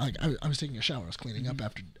taking I was taking a shower. I was cleaning up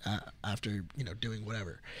after doing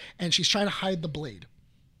whatever." And she's trying to hide the blade.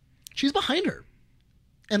 She's behind her,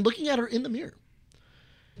 and looking at her in the mirror.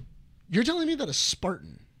 You're telling me that a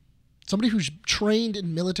Spartan, somebody who's trained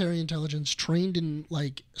in military intelligence, trained in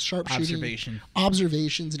like sharpshooting,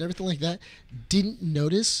 observations and everything like that, didn't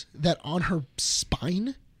notice that on her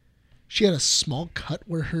spine, she had a small cut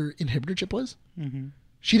where her inhibitor chip was? Mm-hmm.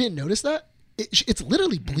 She didn't notice that? It's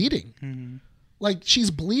literally bleeding. Mm-hmm. Like,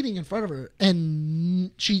 she's bleeding in front of her,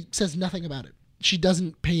 and she says nothing about it. She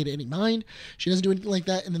doesn't pay it any mind. She doesn't do anything like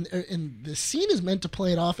that. And the scene is meant to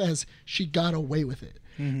play it off as she got away with it.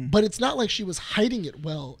 Mm-hmm. But it's not like she was hiding it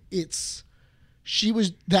well.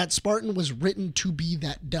 That Spartan was written to be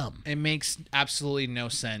that dumb. It makes absolutely no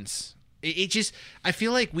sense. It just, I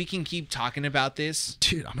feel like we can keep talking about this.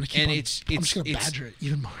 Dude, I'm just going to badger it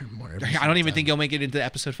even more and more. I don't even think you'll make it into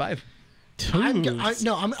episode 5. I'm going to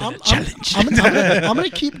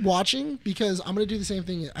keep watching because I'm going to do the same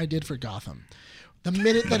thing I did for Gotham. The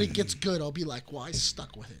minute that it gets good, I'll be like, well, I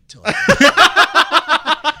stuck with it till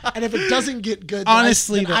and if it doesn't get good,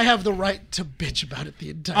 honestly, I have the right to bitch about it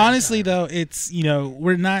the entire time. Honestly, though, it's,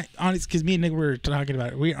 we're not honest because me and Nick were talking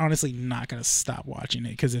about it. We're honestly not going to stop watching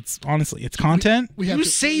it because it's content. You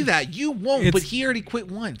say that you won't, but he already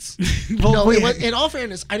quit once. In all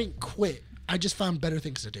fairness, I didn't quit. I just found better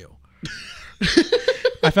things to do.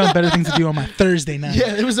 I found better things to do on my Thursday night.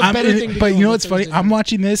 Yeah, it was a better thing to do. But you know what's funny? I'm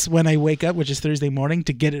watching this when I wake up, which is Thursday morning,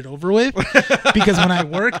 to get it over with. Because when I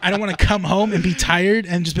work, I don't want to come home and be tired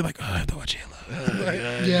and just be like, oh, I have to watch Halo.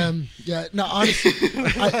 Yeah. No, honestly,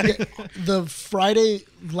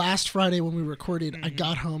 last Friday when we recorded, I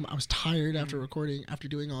got home. I was tired after recording, after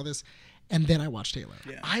doing all this, and then I watched Halo.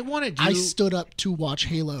 Yeah. I stood up to watch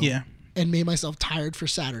Halo. Yeah. And made myself tired for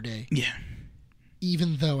Saturday. Yeah.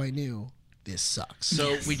 Even though I knew this sucks.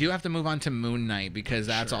 So we do have to move on to Moon Knight because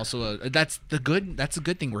that's also that's a good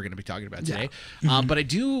thing we're going to be talking about today. Yeah. But I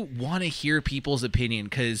do want to hear people's opinion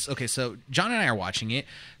because so John and I are watching it.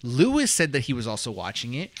 Lewis said that he was also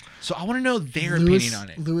watching it, so I want to know their opinion on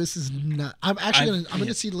it. Lewis is not. I'm going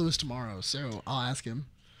to see Lewis tomorrow, so I'll ask him.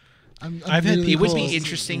 It would be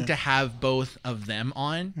interesting to have both of them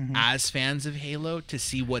on as fans of Halo to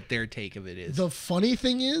see what their take of it is. The funny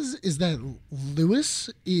thing is that Lewis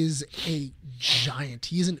is a giant.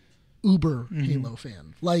 He is an uber Halo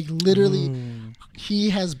fan. Like, literally, he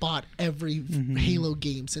has bought every Halo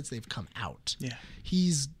game since they've come out. Yeah.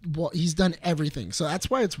 He's done everything. So that's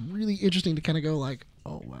why it's really interesting to kind of go like,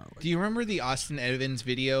 oh, wow. Do you remember the Austin Evans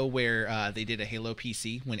video where they did a Halo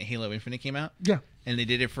PC when Halo Infinite came out? Yeah. And they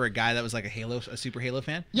did it for a guy that was like a super Halo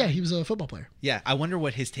fan? Yeah, he was a football player. Yeah, I wonder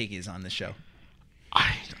what his take is on this show.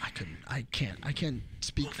 I can't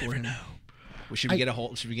speak for him. Well, should we get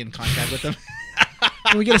in contact with him?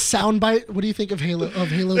 Can we get a soundbite? What do you think of Halo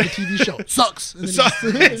the TV show? Sucks.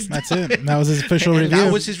 That's it. That was his official review.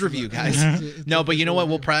 That was his review, guys. No, but you know what?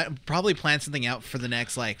 We'll probably plan something out for the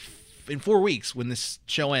next in 4 weeks when this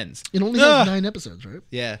show ends. It only has 9 episodes, right?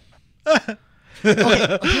 Yeah.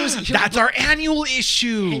 Okay, that's our annual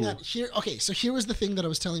issue. Hang on. So here was the thing that I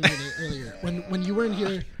was telling Renee earlier. When you were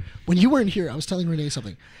in here, I was telling Renee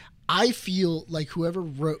something. I feel like whoever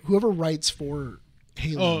writes for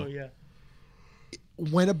Halo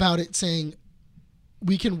went about it saying,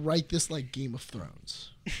 we can write this like Game of Thrones.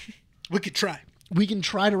 We could try. We can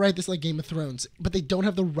try to write this like Game of Thrones, but they don't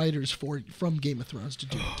have the writers from Game of Thrones to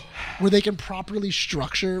do it. Where they can properly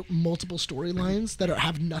structure multiple storylines that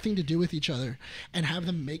have nothing to do with each other and have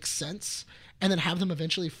them make sense and then have them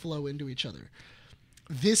eventually flow into each other.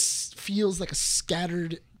 This feels like a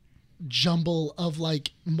scattered jumble of like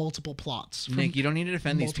multiple plots. Nick, you don't need to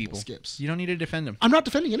defend these people. Skips. You don't need to defend them. I'm not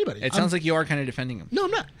defending anybody. It sounds like you are kind of defending them. No,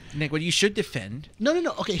 I'm not. Nick, what you should defend. No.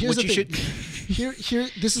 Okay, here's the thing. Here.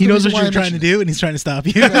 This is he knows what you're trying to do, and he's trying to stop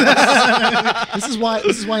you. This is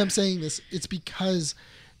why I'm saying this. It's because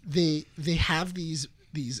they have this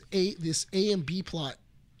A and B plot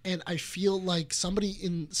And I feel like somebody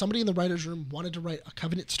in the writer's room wanted to write a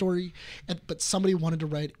Covenant story, but somebody wanted to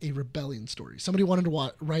write a Rebellion story. Somebody wanted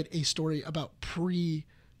to write a story about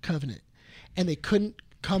pre-Covenant, and they couldn't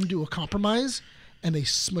come to a compromise, and they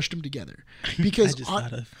smushed them together. Because I just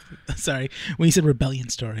thought of sorry, when you said Rebellion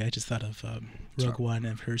story, I just thought of Rogue One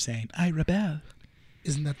and her saying, "I rebel."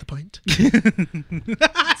 Isn't that the point?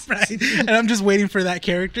 Right. And I'm just waiting for that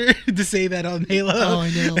character to say that on Halo. Oh, I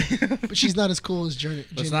know. But she's not as cool as Jenny.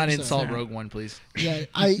 Let's not so- insult Rogue One, please. Yeah,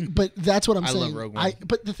 but that's what I'm I saying. love Rogue One.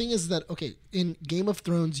 But the thing is that, okay, in Game of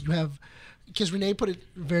Thrones, you have, because Renee put it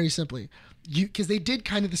very simply, because they did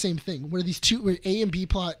kind of the same thing, where where A and B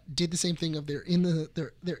plot did the same thing of they were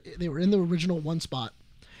in the original one spot,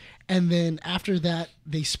 and then after that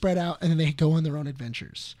they spread out and then they go on their own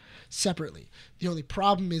adventures separately. The only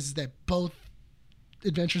problem is that both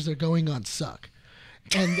adventures they're going on suck,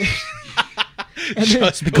 and They're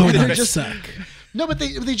just suck. no, but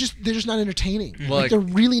they're just not entertaining. Well, like they're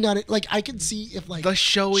really not. Like I could see if like The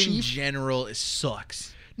show in Chief, general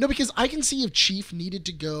sucks. no, because I can see if Chief needed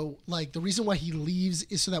to go, like, the reason why he leaves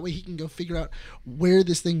is so that way he can go figure out where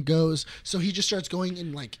this thing goes. So he just starts going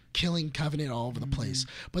and, like, killing Covenant all over the place.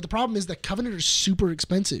 But the problem is that Covenant are super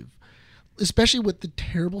expensive, especially with the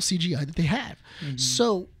terrible CGI that they have.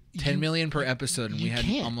 So 10 million per episode, and we you had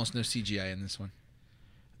can't. almost no CGI in this one.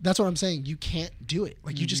 That's what I'm saying. You can't do it.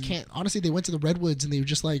 Like, you just can't. Honestly, they went to the Redwoods and they were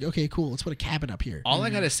just like, okay, cool, let's put a cabin up here. All I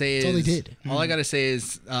gotta say is That's all they did. All I gotta say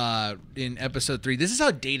is in episode 3, this is how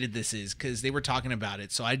dated this is because they were talking about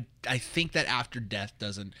it. So I think that After Death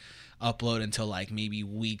doesn't upload until like maybe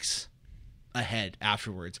weeks ahead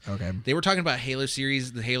afterwards. Okay. They were talking about the Halo series,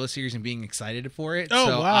 and being excited for it. Oh,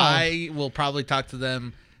 so wow. I will probably talk to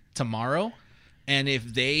them tomorrow. And if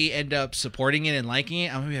they end up supporting it and liking it,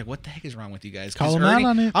 I'm gonna be like, "What the heck is wrong with you guys?" 'Cause Call 'em out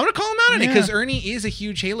on it. I'm gonna call him out on it Yeah. because Ernie is a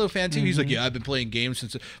huge Halo fan too. He's like, "Yeah, I've been playing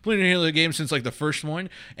Halo games since like the first one,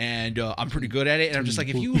 and I'm pretty good at it." And I'm just like,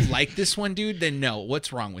 "If you like this one, dude, then no.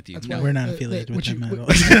 What's wrong with you?" No. We're not affiliated with what you- them at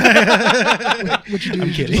all. What you do?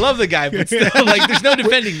 I'm kidding. Love the guy, but still, like, there's no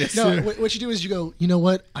defending this. No, what you do is you go, you know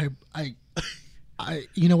what?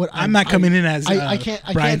 You know what? I'm not coming in as I can't.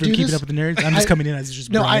 I Brian can't from do Keeping this. Up with the Nerds. I'm just coming in as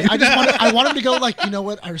just No, Brian. I just want him to go like, you know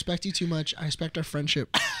what? I respect you too much. I respect our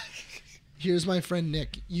friendship. Here's my friend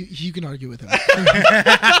Nick. You can argue with him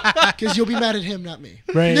because you'll be mad at him, not me.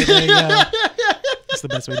 Right, there you go. That's the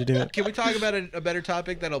best way to do it. Can we talk about a better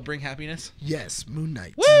topic that'll bring happiness? Yes, Moon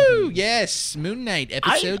Knight. Woo! Yes, Moon Knight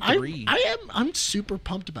episode 3. I'm super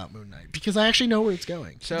pumped about Moon Knight because I actually know where it's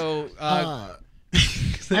going. So,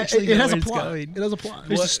 Actually It know has a where it's plot. going. It has a plot.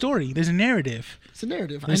 There's a story. There's a narrative. It's a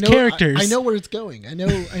narrative. There's I know, characters. I know where it's going. I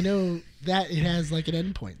know that it has like an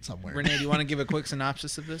endpoint somewhere. Renee, do you want to give a quick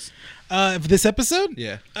synopsis of this? For this episode?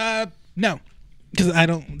 Yeah. No. Because I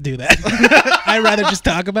don't do that. I'd rather just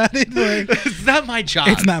talk about it. Like, It's not my job.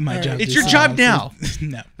 it's not my job. It's to your job synopsis.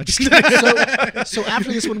 now. No. So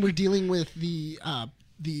after this one, we're dealing with the I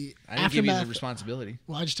didn't aftermath. give you the responsibility.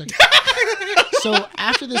 Well, I just took. So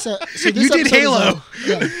after this, so this You did episode is Halo. all-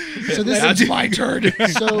 yeah. So this That's my turn.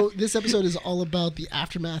 so this episode is all about the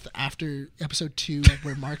aftermath after episode 2,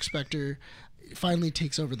 where Mark Spector finally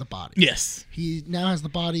takes over the body. Yes. He now has the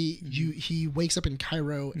body. He wakes up in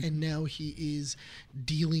Cairo, and now he is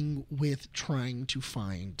dealing with trying to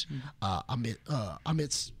find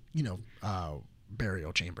Amit's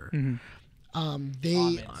burial chamber. They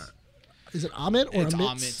Amit's. are, is it Amit or It's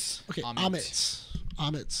Amit's? Amit's. Okay, Amit's.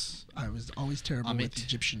 Amit's. I was always terrible with Amit.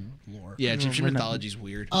 Egyptian lore. Yeah, Egyptian we're not- mythology is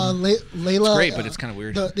weird. Layla. It's great, but it's kinda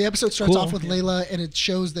weird. The episode starts Cool. off with Layla, and it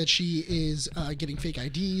shows that she is getting fake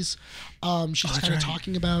IDs. She's kind of right.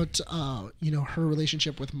 talking about her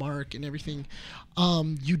relationship with Mark and everything.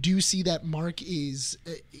 You do see that Mark is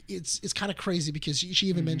it's kind of crazy because she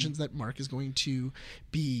even mentions that Mark is going to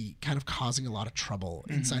be kind of causing a lot of trouble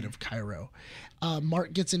inside of Cairo.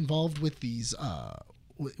 Mark gets involved with these.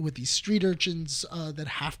 With these street urchins that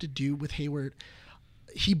have to do with Hayward.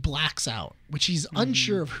 He blacks out, which he's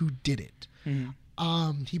unsure of who did it.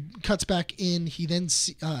 He cuts back in. He then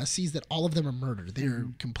sees that all of them are murdered. They're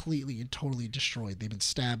completely and totally destroyed. They've been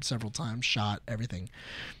stabbed several times, shot, everything.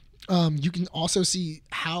 You can also see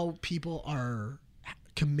how people are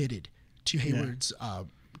committed to Hayward's,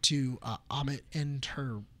 to Amit and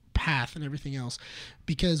her path and everything else,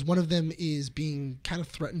 because one of them is being kind of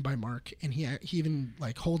threatened by Mark, and he even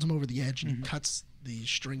like holds him over the edge and he cuts the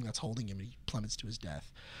string that's holding him, and he plummets to his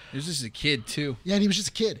death. He was just a kid, too. Yeah, and he was just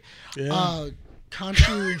a kid. Yeah.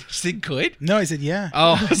 Khonshu, Sid could? No, I said yeah.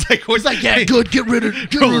 Oh, I was like, what's like, yeah, good, get rid of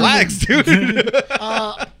Relax, dude.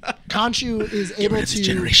 Khonshu is able This to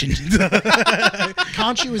generation.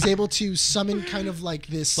 Khonshu is able to summon kind of like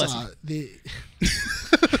this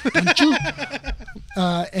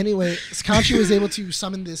Anyway, Khonshu was able to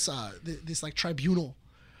summon this this like tribunal,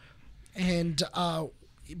 and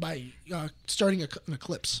by starting an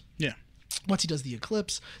eclipse. Yeah. Once he does the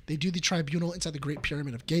eclipse, they do the tribunal inside the Great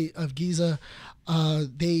Pyramid of Giza.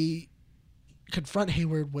 They confront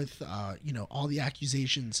Hayward with all the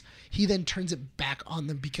accusations. He then turns it back on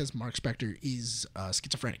them because Mark Spector is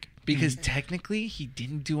schizophrenic. Because technically he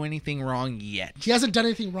didn't do anything wrong yet. He hasn't done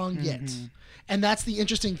anything wrong yet. And that's the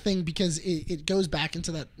interesting thing, because it goes back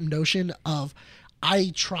into that notion of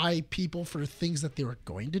I try people for things that they were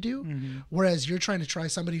going to do, whereas you're trying to try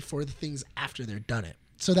somebody for the things after they're done it.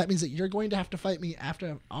 So that means that you're going to have to fight me after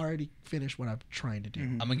I've already finished what I'm trying to do.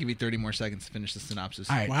 I'm going to give you 30 more seconds to finish the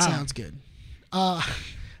synopsis. All right, Wow. sounds good. I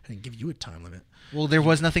didn't give you a time limit. Well, there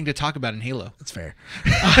was nothing to talk about in Halo. That's fair.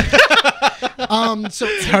 So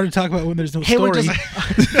It's hard to talk about when there's no Hayward story.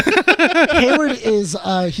 Hayward is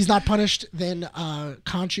he's not punished. Then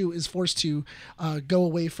Khonshu is forced to go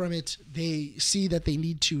away from it. They see that they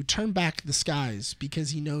need to turn back the skies because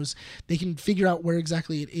he knows they can figure out where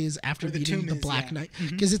exactly it is after Where the beating tomb the is, Black yeah. Knight.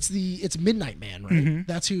 Because it's Midnight Man, right?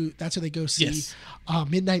 That's who they go see. Yes.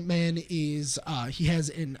 Midnight Man is he has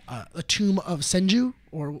a tomb of Senju,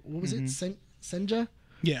 or what was it? Senja?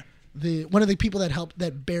 Yeah. One of the people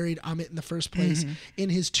that buried Amit in the first place. In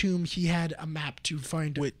his tomb, he had a map to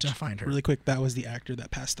find her. Really quick, that was the actor that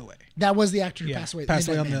passed away. That was the actor who Yeah, passed away. Passed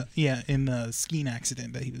away Midnight on Man. in the skiing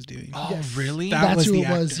accident that he was doing. Oh, Yes. really? That That's was who the it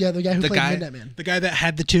was. actor. Yeah, the guy who The played guy- Midnight Man. The guy that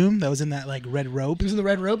had the tomb that was in that like red robe. He was in the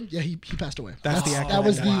red robe. Yeah, he passed away. That's the actor That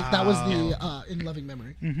was that the in loving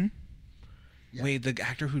memory. Yeah. Wait, the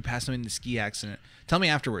actor who passed away in the ski accident. Tell me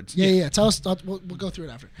afterwards. Yeah. Tell us. We'll go through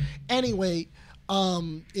it after. Anyway,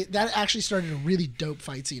 that actually started a really dope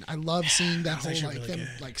fight scene. I love seeing that was whole actually like really them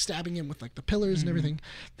good. like stabbing him with like the pillars and everything.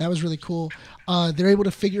 That was really cool. They're able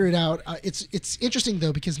to figure it out. It's interesting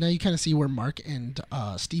though, because now you kind of see where Mark and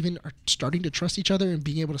Steven are starting to trust each other and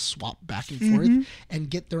being able to swap back and forth and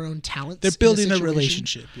get their own talents. They're in building a situation.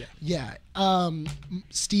 relationship. Yeah. Yeah.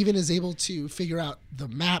 Steven is able to figure out the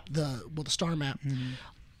map, the star map.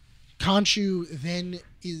 Khonshu then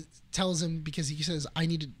tells him, because he says, I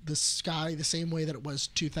needed the sky the same way that it was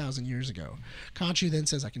 2,000 years ago. Khonshu then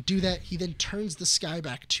says, I can do that. He then turns the sky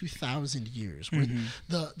back 2,000 years, with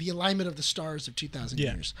the alignment of the stars of 2,000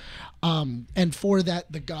 Yeah. years. And for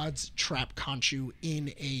that, the gods trap Khonshu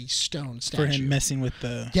in a stone statue. For him messing with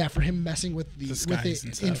the. Yeah, for him messing with with skies it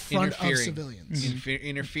and in stuff. front of Interfering. civilians.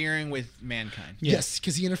 Interfering with mankind. Yeah. Yes,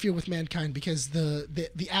 because he interfered with mankind, because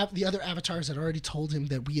the other avatars had already told him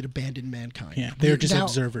that we had abandoned mankind. Yeah, they were just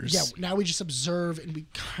observers. Yeah, now we just observe, and we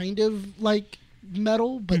kind of like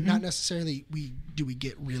meddle, but not necessarily we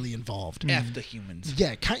get really involved. F the humans.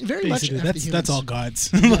 Yeah, very much. Basically, F the that's humans. all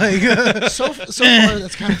gods. Like, So far,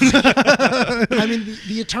 that's kind of. I mean,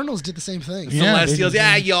 the Eternals did the same thing. Yeah. Celestials,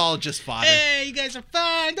 basically. y'all just fodder. hey, you guys are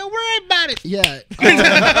fine. Don't worry about it. Yeah.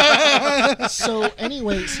 So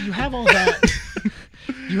anyway, so you have all that.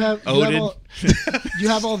 You have Odin. you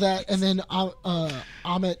have all that, and then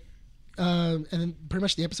Amit, and then pretty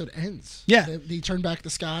much the episode ends. Yeah. They turn back the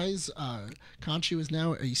skies. Khonshu is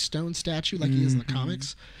now a stone statue, like he is in the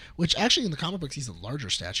comics. Which actually in the comic books he's a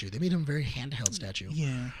larger statue. They made him a very handheld statue.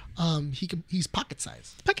 Yeah. He's pocket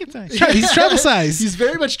size. Pocket size. He's travel size. He's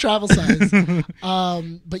very much travel size.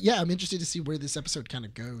 But yeah, I'm interested to see where this episode kind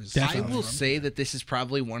of goes. Definitely. I will say that this is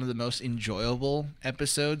probably one of the most enjoyable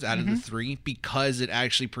episodes out of the three, because it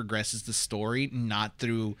actually progresses the story, not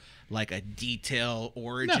through like a detail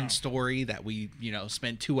origin No. story that we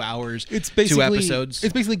spent 2 hours, It's basically 2 episodes.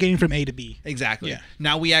 It's basically getting from A to B. Exactly. Yeah.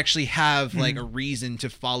 Now we actually have like a reason to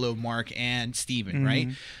follow Mark and Steven, right?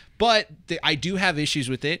 But I do have issues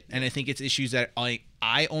with it, and I think it's issues that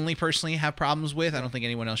I only personally have problems with. I don't think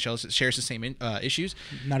anyone else shares the same issues.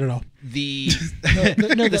 Not at all. The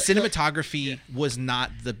no, the cinematography was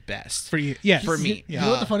not the best For you, yes. for me. You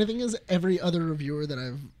know what the funny thing is? Every other reviewer that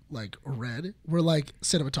I've read were like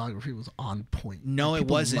cinematography was on point. No, it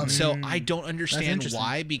People wasn't. loved it. So I don't understand interesting.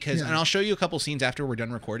 why. Because, Yeah. and I'll show you a couple scenes after we're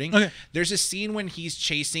done recording. Okay. There's a scene when he's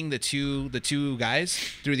chasing the two guys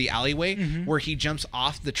through the alleyway, where he jumps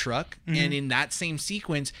off the truck, and in that same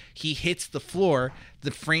sequence, he hits the floor.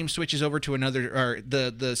 The frame switches over to another, or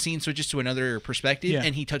the scene switches to another perspective, Yeah.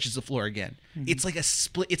 and he touches the floor again. It's like a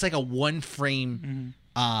split. It's like a one frame.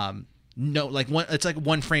 It's like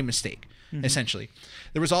one frame mistake. Essentially,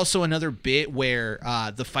 there was also another bit where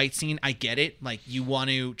the fight scene, I get it, like you want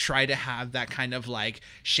to try to have that kind of like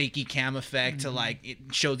shaky cam effect to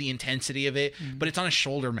show the intensity of it, but it's on a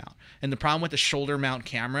shoulder mount, and the problem with the shoulder mount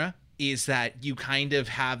camera is that you kind of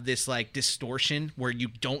have this like distortion where you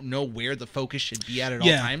don't know where the focus should be at all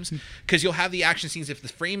times, because you'll have the action scenes. If the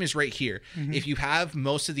frame is right here, if you have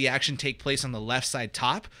most of the action take place on the left side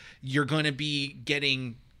top, you're going to be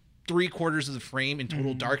getting 3/4 of the frame in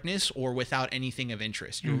total darkness or without anything of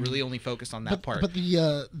interest. You're really only focused on that part. But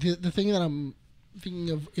the thing that I'm thinking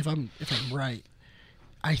of, if I'm right,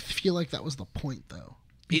 I feel like that was the point though,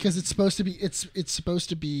 because it's supposed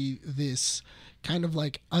to be this kind of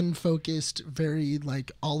like unfocused, very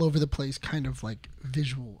like all over the place kind of like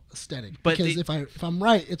visual aesthetic. But because if I'm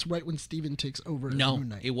right, it's right when Steven takes over. No, Moon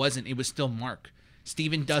Knight. it wasn't. It was still Mark.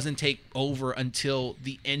 Steven doesn't take over until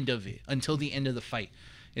the end of it, until the end of the fight,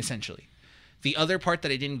 essentially. The other part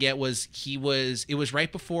that I didn't get was it was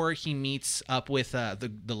right before he meets up with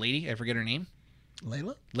the lady, I forget her name.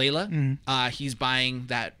 Layla. Mm-hmm. He's buying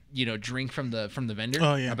that, drink from the vendor.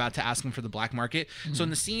 Oh, yeah. About to ask him for the black market. Mm-hmm. So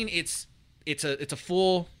in the scene, it's a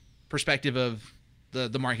full perspective of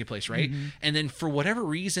the marketplace, right? Mm-hmm. And then for whatever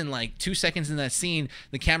reason, like 2 seconds in that scene,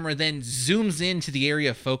 the camera then zooms into the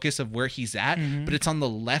area of focus of where he's at, but it's on the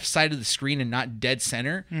left side of the screen and not dead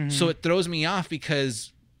center. So it throws me off,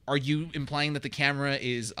 because are you implying that the camera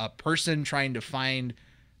is a person trying to find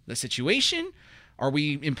the situation? Are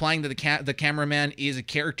we implying that the cameraman is a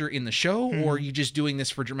character in the show, or are you just doing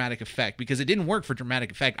this for dramatic effect? Because it didn't work for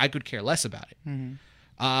dramatic effect. I could care less about it.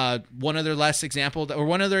 One other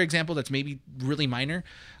example that's maybe really minor,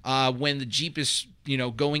 when the Jeep is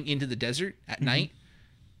going into the desert at night,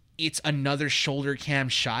 it's another shoulder cam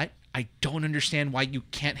shot. I don't understand why you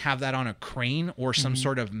can't have that on a crane or some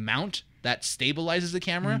sort of mount that stabilizes the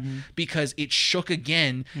camera, because it shook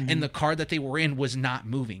again and the car that they were in was not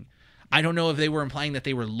moving. I don't know if they were implying that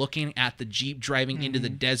they were looking at the Jeep driving into the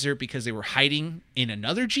desert because they were hiding in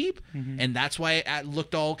another Jeep, and that's why it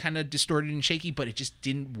looked all kind of distorted and shaky, but it just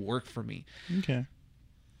didn't work for me. Okay.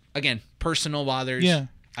 Again, personal bothers. Yeah.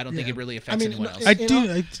 I don't think it really affects anyone else. I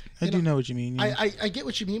do know what you mean. Yeah. I get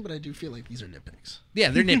what you mean, but I do feel like these are nitpicks. Yeah,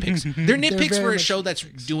 they're nitpicks. They're nitpicks for a show that's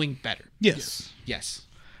doing better. Yes.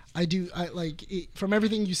 I do. I like it, from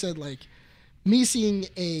everything you said, like me seeing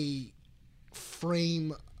a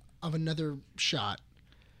frame of another shot,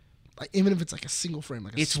 like even if it's like a single frame,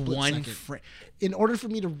 like it's split one second, frame. In order for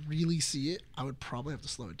me to really see it, I would probably have to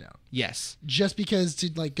slow it down. Yes. Just because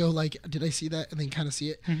to like go like, did I see that, and then kind of see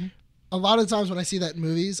it. A lot of times when I see that in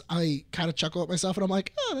movies, I kind of chuckle at myself and I'm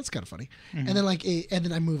like, oh, that's kind of funny, and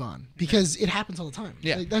then I move on, because it happens all the time.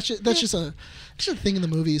 Yeah, like, that's just a thing in the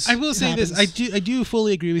movies. I will say this: I do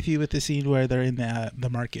fully agree with you with the scene where they're in the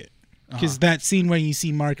market, because that scene where you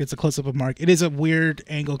see Mark, it's a close up of Mark. It is a weird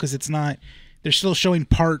angle because it's not. They're still showing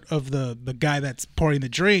part of the guy that's pouring the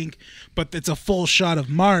drink, but it's a full shot of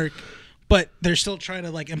Mark. But they're still trying to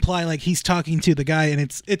like imply like he's talking to the guy, and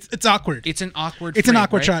it's awkward. It's an awkward. It's frame, an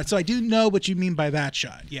awkward right? shot. So I do know what you mean by that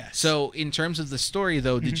shot. Yes. So in terms of the story,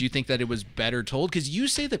 though, did you think that it was better told? Because you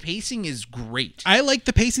say the pacing is great. I like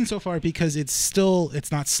the pacing so far because it's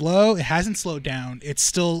not slow. It hasn't slowed down. It's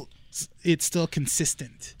still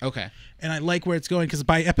consistent. Okay. And I like where it's going, because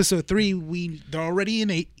by episode 3,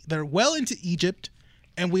 they're well into Egypt,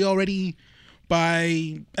 and we already.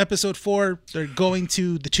 By episode 4, they're going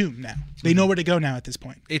to the tomb now. They know where to go now at this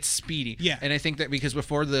point. It's speedy. Yeah. And I think that because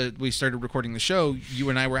before we started recording the show, you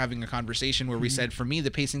and I were having a conversation where we said, for me, the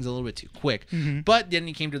pacing's a little bit too quick. But then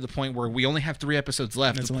you came to the point where we only have 3 episodes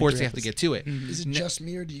left. That's of course, they have to get to it. Is it just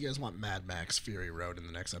me, or do you guys want Mad Max Fury Road in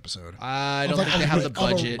the next episode? I don't think they have the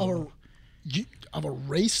budget. Of a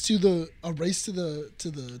race to the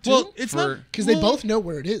tomb? Well, it's not because they both know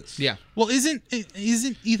where it is. Yeah. Well, isn't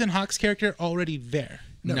Ethan Hawke's character already there?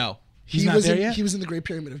 No. He's not there yet? He was in the Great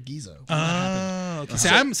Pyramid of Giza. Oh, okay. So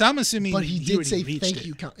I'm assuming. But he did say thank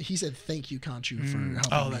you. He said thank you, Khonshu, for helping me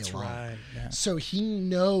Oh, that's along. right. Yeah. So he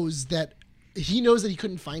knows that he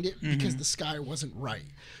couldn't find it because the sky wasn't right.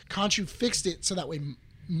 Khonshu fixed it so that way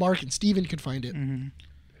Mark and Steven could find it.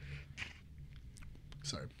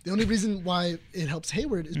 Sorry. The only reason why it helps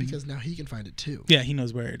Hayward is because now he can find it too. Yeah, he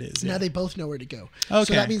knows where it is. Now they both know where to go. Okay.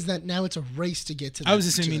 So that means that now it's a race to get to. I was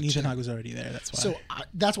assuming Ethan Hawke was already there. That's why. So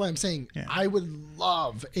that's why I'm saying I would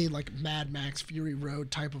love a like Mad Max Fury Road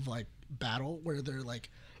type of like battle where they're like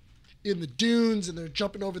in the dunes and they're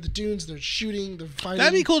jumping over the dunes, they're shooting, they're fighting.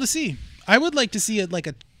 That'd be cool to see. I would like to see it like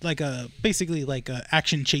a basically like a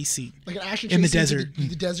action chase scene. Like an action chase in the scene desert.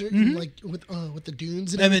 The desert, and like with the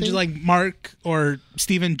dunes and then everything. just like Mark or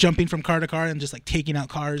Steven jumping from car to car and just like taking out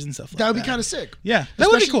cars and stuff like that. That would be kind of sick. Yeah, that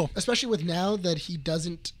would be cool. Especially with now that he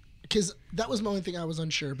doesn't, because that was the only thing I was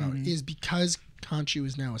unsure about is because Khonshu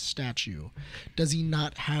is now a statue, does he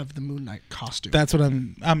not have the Moon Knight costume? That's what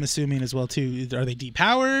I'm assuming as well too. Are they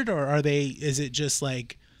depowered, or is it just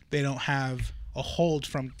like they don't have a hold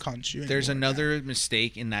from Khonshu. There's another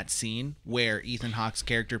mistake in that scene where Ethan Hawke's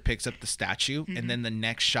character picks up the statue, and then the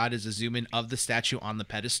next shot is a zoom in of the statue on the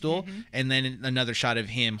pedestal, and then another shot of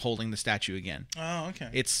him holding the statue again. Oh, okay.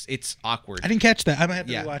 It's awkward. I didn't catch that. I might have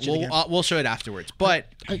to watch it again. We'll show it afterwards. But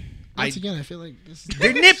Once again, I feel like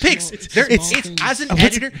they're nitpicks. It's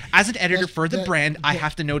as an editor for the brand, I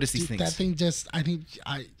have to notice these things. That thing just, I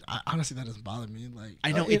honestly, that doesn't bother me. Like,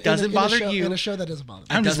 I know it doesn't bother you. In a show, that doesn't bother me.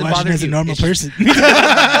 I'm just doesn't watching bother as a you. normal It's person.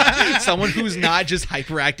 Someone who's not just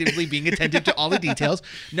hyperactively being attentive to all the details.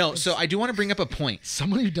 No, so I do want to bring up a point.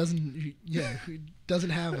 Someone who doesn't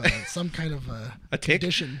have some kind of A tick?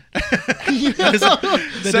 condition.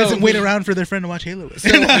 That doesn't wait around for their friend to watch Halo with. So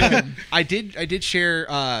I did share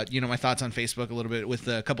my thoughts on Facebook a little bit with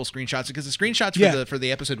a couple screenshots, because the screenshots for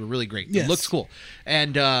the episode were really great. Yes. It looks cool.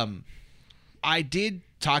 And I did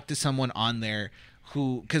talk to someone on there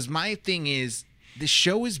because my thing is the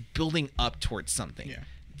show is building up towards something. Yeah.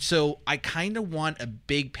 So I kind of want a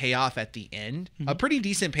big payoff at the end, a pretty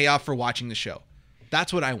decent payoff for watching the show.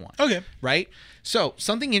 That's what I want. Okay. Right? So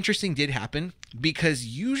something interesting did happen, because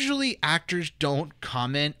usually actors don't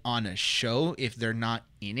comment on a show if they're not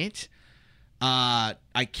in it. I'm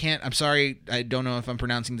sorry, I don't know if I'm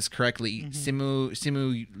pronouncing this correctly.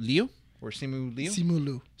 Simu Liu?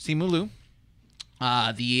 Simu Liu.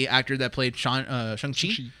 The actor that played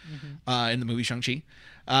Shang-Chi in the movie Shang-Chi.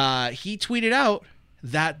 He tweeted out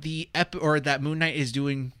that that Moon Knight is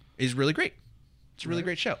really great. It's a really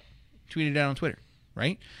great show. Tweeted it out on Twitter,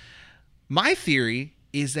 right? My theory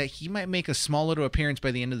is that he might make a small little appearance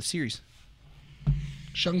by the end of the series.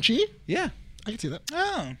 Shang-Chi? Yeah. I can see that.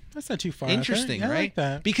 Oh, that's not too far. Interesting, I right? like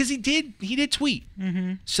that. Because he did tweet.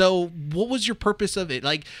 So what was your purpose of it?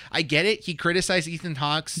 Like, I get it. He criticized Ethan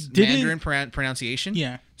Hawke's Mandarin pronunciation.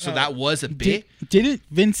 Yeah. So that was a bit. Didn't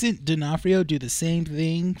Vincent D'Onofrio do the same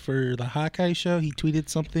thing for the Hawkeye show? He tweeted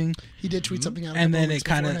something. He did tweet something out. And then it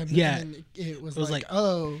kind of, it was like,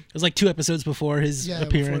 oh. It was like 2 episodes before his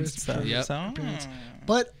appearance. Before his appearance.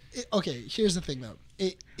 But, okay, here's the thing, though.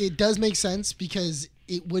 It does make sense, because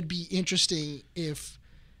it would be interesting if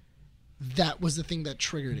that was the thing that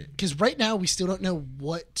triggered it. Because right now, we still don't know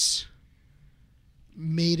what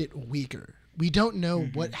made it weaker. We don't know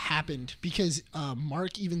what happened, because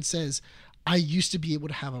Mark even says, I used to be able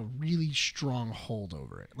to have a really strong hold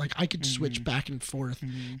over it. Like, I could switch back and forth,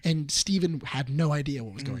 and Steven had no idea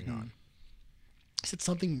what was going on. He said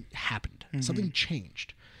something happened. Something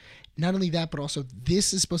changed. Not only that, but also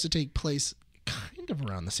this is supposed to take place kind of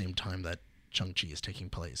around the same time that Shang-Chi is taking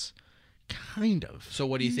place. Kind of. So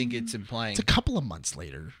what do you think it's implying? It's a couple of months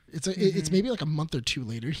later. It's maybe like a month or 2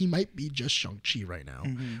 later. He might be just Shang-Chi right now,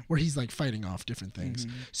 where he's like fighting off different things.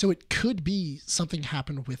 So it could be something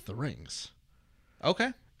happened with the rings.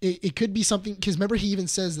 Okay. It could be something, because remember he even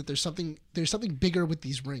says that there's something bigger with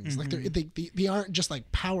these rings. Like they aren't just like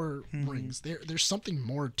power rings. There's something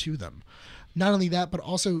more to them. Not only that, but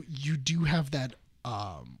also you do have that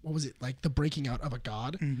what was it, like the breaking out of a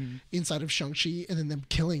god inside of Shang-Chi, and then them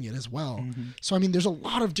killing it as well. So I mean, there's a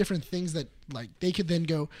lot of different things that like they could then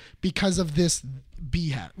go, because of this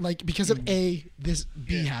because of this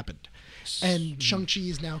B happened, and Shang-Chi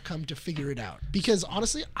has now come to figure it out. Because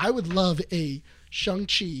honestly, I would love a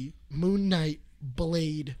Shang-Chi, Moon Knight,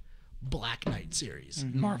 Blade, Black Knight series.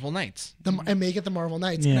 Marvel Knights. And make it the Marvel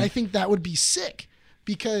Knights. Yeah. And I think that would be sick,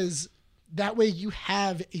 because that way you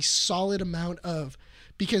have a solid amount of,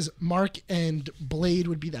 because Mark and Blade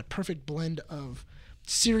would be that perfect blend of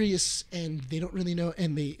serious, and they don't really know,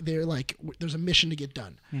 and they're like, there's a mission to get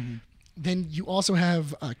done. Then you also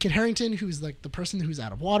have Kit Harington, who's like the person who's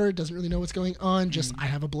out of water, doesn't really know what's going on, just I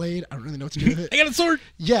have a blade, I don't really know what to do with it. I got a sword.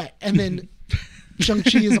 Yeah, and then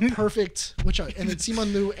Shang-Chi is a perfect, and then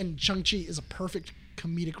Simon Liu and Shang-Chi is a perfect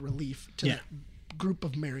comedic relief to that group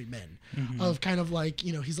of married men, of kind of like,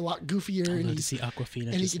 he's a lot goofier. I'd and love to see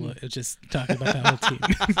Aquafina and just talking about that whole team.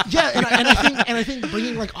 Yeah, and I think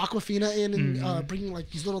bringing like Aquafina in and bringing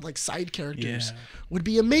like these little like side characters would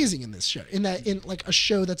be amazing in this show. In like a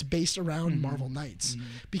show that's based around Marvel Knights,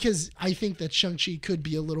 because I think that Shang-Chi could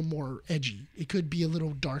be a little more edgy. It could be a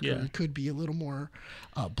little darker. Yeah. It could be a little more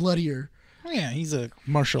bloodier. Yeah, he's a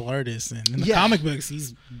martial artist, and in the comic books,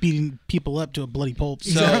 he's beating people up to a bloody pulp.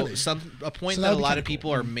 So Exactly. A point So that that a would be lot kinda of people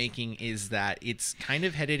cool. are making is that it's kind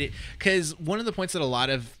of headed, because one of the points that a lot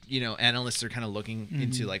of analysts are kind of looking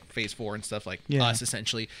into, like Phase 4 and stuff, like us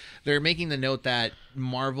essentially, they're making the note that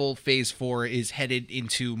Marvel Phase 4 is headed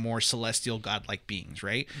into more celestial godlike beings,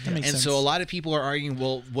 right? That makes sense. So a lot of people are arguing,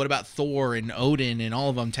 well, what about Thor and Odin and all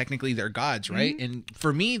of them? Technically, they're gods, right? And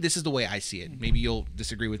for me, this is the way I see it. Maybe you'll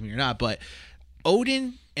disagree with me or not, but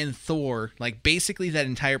Odin and Thor, like basically that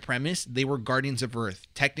entire premise, they were guardians of Earth,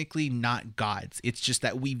 technically not gods. It's just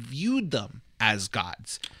that we viewed them as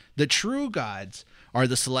gods. The true gods are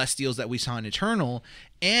the Celestials that we saw in Eternal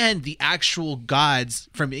and the actual gods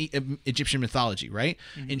from Egyptian mythology, right?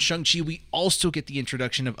 In Shang-Chi, we also get the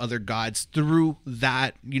introduction of other gods through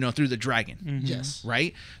that, through the dragon. Yes.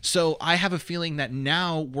 Right? So I have a feeling that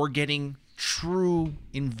now we're getting true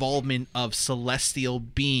involvement of celestial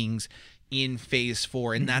beings in Phase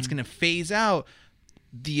 4, and that's going to phase out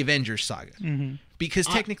the Avengers saga. Because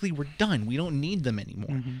technically we're done. We don't need them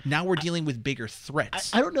anymore. Now we're dealing with bigger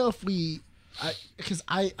threats. I don't know if because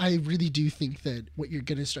I really do think that what you're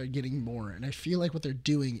going to start getting more, and I feel like what they're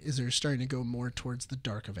doing is they're starting to go more towards the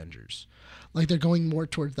Dark Avengers. Like they're going more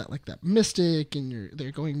towards that, like that mystic, and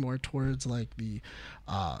they're going more towards like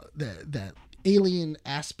that alien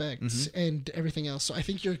aspects and everything else. So I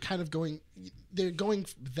think you're kind of they're going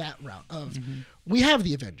that route of we have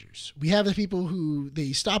the Avengers, we have the people who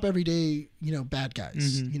they stop every day, bad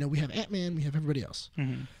guys. We have Ant-Man, we have everybody else.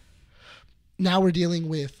 Now we're dealing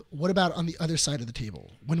with what about on the other side of the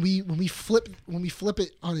table? When we flip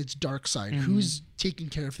it on its dark side, who's taking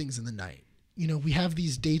care of things in the night? We have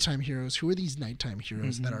these daytime heroes. Who are these nighttime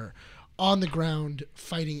heroes that are on the ground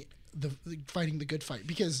fighting the good fight?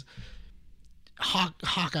 Because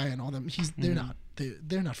Hawkeye and all them,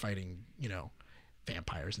 they're not fighting,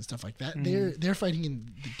 vampires and stuff like that. They're fighting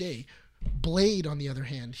in the day. Blade, on the other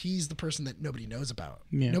hand, he's the person that nobody knows about.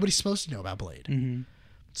 Nobody's supposed to know about Blade.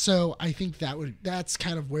 So I think that's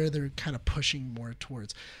kind of where they're kind of pushing more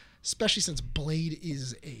towards, especially since Blade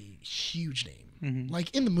is a huge name.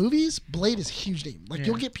 Like in the movies, Blade is a huge name. Like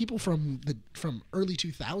you'll get people from early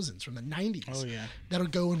 2000s, from the 90s, that'll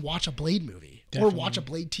go and watch a Blade movie or watch a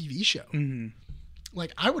Blade TV show.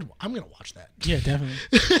 Like I'm gonna watch that. Yeah, definitely.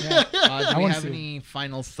 Do we have any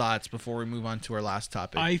final thoughts before we move on to our last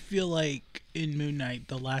topic? I feel like in Moon Knight,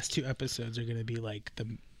 the last 2 episodes are gonna be like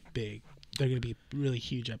they're going to be really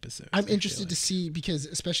huge episodes. I'm interested to see, because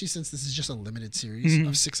especially since this is just a limited series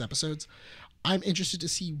of 6 episodes, I'm interested to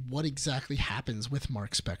see what exactly happens with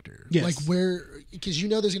Mark Spector. Yes. Like because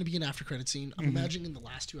there's going to be an after credit scene. I'm imagining in the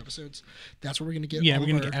last 2 episodes, that's where we're going to get. Yeah, we're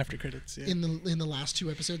going to get after credits. Yeah. In the last 2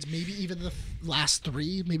 episodes, maybe even the last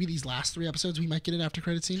 3. Maybe these last 3 episodes, we might get an after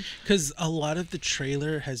credit scene. Because a lot of the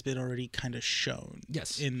trailer has been already kind of shown.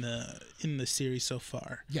 Yes. In the series so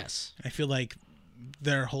far. Yes. I feel like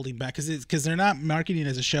they're holding back because they're not marketing it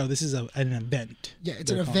as a show. This is an event. Yeah,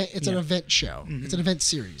 it's an event. It's an event show. It's an event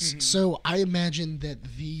series. So I imagine that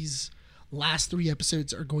these last 3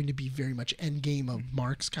 episodes are going to be very much endgame of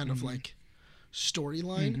Mark's kind of like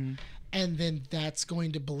storyline, and then that's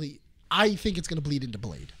going to bleed. I think it's going to bleed into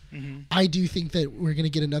Blade. I do think that we're going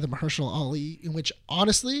to get another Mahershala Ali, in which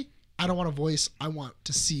honestly, I don't want a voice. I want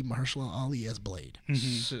to see Mahershala Ali as Blade.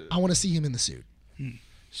 I want to see him in the suit.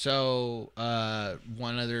 So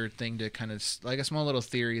one other thing to kind of like a small little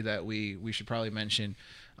theory that we should probably mention.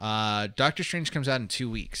 Doctor Strange comes out in 2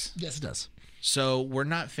 weeks. Yes, it does. So we're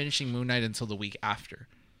not finishing Moon Knight until the week after.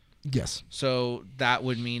 Yes. So that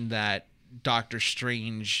would mean that Doctor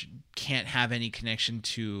Strange can't have any connection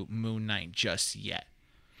to Moon Knight just yet.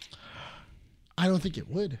 I don't think it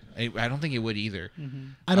would. I don't think it would either.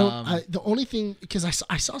 I don't. The only thing, because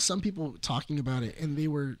I saw some people talking about it, and they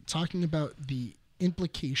were talking about the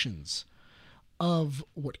implications of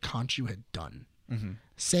what Khonshu had done,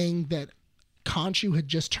 saying that Khonshu had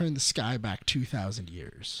just turned the sky back 2,000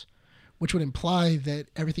 years, which would imply that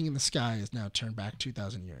everything in the sky is now turned back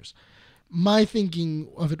 2,000 years. My thinking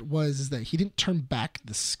of it was that he didn't turn back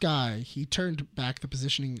the sky; he turned back the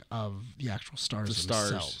positioning of the actual stars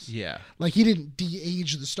themselves. Yeah, like he didn't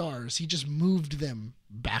de-age the stars; he just moved them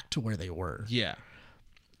back to where they were. Yeah.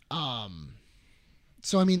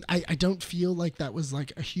 So I mean, I don't feel like that was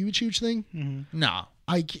like a huge thing. No.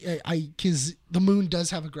 Because the moon does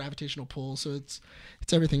have a gravitational pull, so it's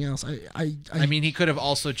everything else. I mean, he could have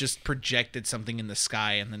also just projected something in the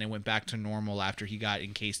sky, and then it went back to normal after he got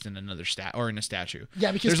encased in another in a statue.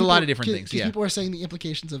 Yeah, because there's a lot of different things. Yeah, people are saying the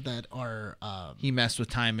implications of that are he messed with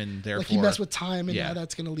time, and therefore like he messed with time, and now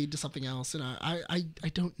that's going to lead to something else. And I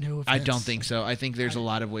don't know if I don't think so. I think there's a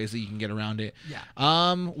lot of ways that you can get around it.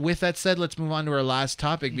 Yeah. With that said, let's move on to our last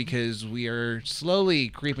topic because we are slowly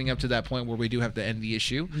creeping up to that point where we do have to end the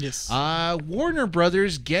issue. Yes. Warner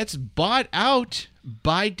Brothers gets bought out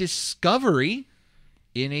by Discovery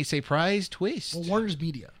in a surprise twist. Well, Warner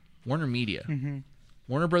Media.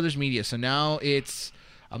 Warner Brothers Media. So now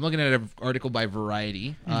I'm looking at an article by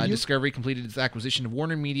Variety. Discovery completed its acquisition of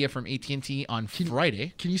Warner Media from AT&T on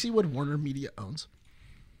Friday. Can you see what Warner Media owns?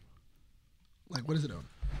 Like, what does it own?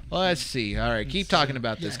 Let's see. All right, keep talking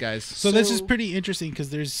about this, guys. So this is pretty interesting because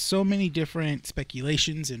there's so many different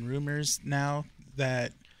speculations and rumors now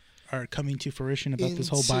that are coming to fruition about this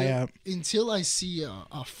whole buyout. Until I see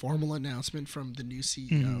a formal announcement from the new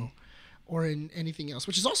CEO or in anything else,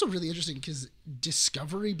 which is also really interesting because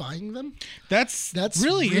Discovery buying them. That's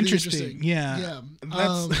really interesting. Yeah.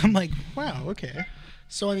 I'm like, wow, okay.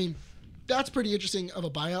 So, I mean, that's pretty interesting of a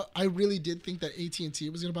buyout. I really did think that AT&T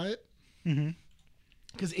was going to buy it. Mm-hmm.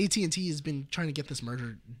 Because AT&T has been trying to get this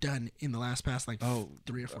merger done in the past 3 or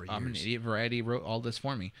 4 years. I'm an idiot. Variety wrote all this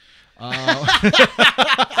for me. I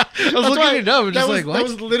was looking it up. Just like, what? That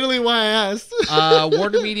was literally why I asked.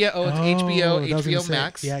 Warner Media owns HBO, HBO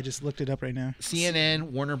Max. Yeah, I just looked it up right now.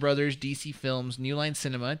 CNN, Warner Brothers, DC Films, New Line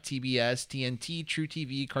Cinema, TBS, TNT, True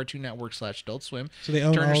TV, Cartoon Network / Adult Swim, so they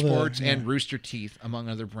own Turner all Sports, and Rooster Teeth, among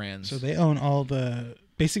other brands. So they own all the...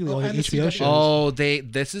 Basically, all the HBO shows. Oh,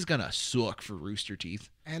 this is gonna suck for Rooster Teeth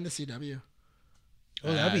and the CW.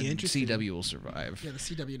 Oh, that'd be interesting. CW will survive. Yeah, the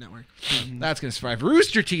CW network. That's gonna survive.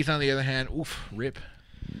 Rooster Teeth, on the other hand, oof, rip.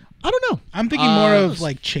 I don't know. I'm thinking more of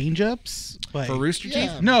like change-ups. Like, for Rooster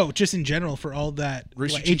Teeth? No, just in general for all that.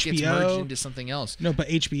 Rooster like, Teeth HBO gets merged into something else. No, but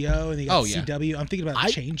HBO and they got CW. I'm thinking about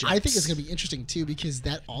change-ups. I think it's going to be interesting too because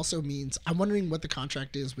that also means I'm wondering what the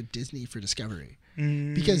contract is with Disney for Discovery.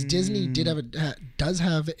 Because Disney does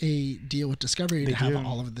have a deal with Discovery to have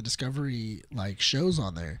all of the Discovery like shows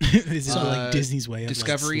on there. Is it like Disney's way of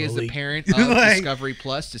Discovery is is the parent of Discovery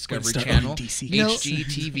Plus, Discovery Channel,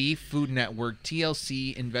 HGTV, Food Network,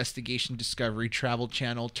 TLC, Investigation Discovery, Travel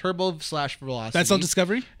Channel, Turbo/Velocity. That's all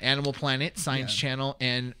Discovery? Animal Planet, Science Channel,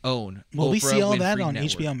 and OWN. Will we see all Winfrey that on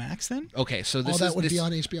Network. HBO Max then? Okay, so all that would be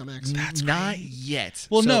on HBO Max. That's not yet.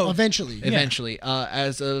 Well, no, eventually.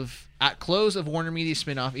 As of at close of Warner Media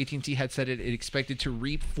spinoff, AT&T had said it expected to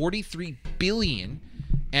reap $43 billion,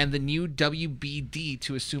 and the new WBD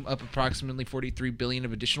to assume up approximately $43 billion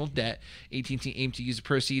of additional debt. AT&T aimed to use the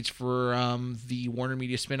proceeds for the Warner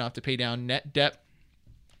Media spinoff to pay down net debt,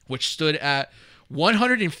 which stood at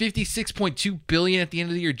 $156.2 billion at the end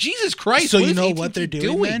of the year. Jesus Christ! So you know what they're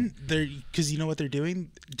doing then? Because you know what they're doing.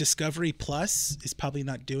 Discovery Plus is probably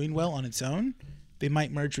not doing well on its own. They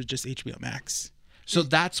might merge with just HBO Max. So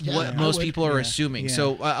that's what most people are assuming. Yeah.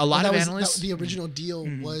 So a lot of analysts... the original deal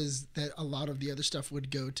was that a lot of the other stuff would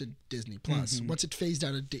go to Disney Plus. Once it phased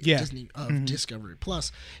out of Disney Discovery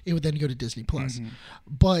Plus, it would then go to Disney Plus.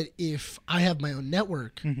 But if I have my own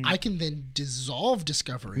network, I can then dissolve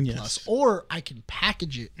Discovery Plus, or I can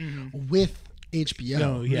package it with HBO.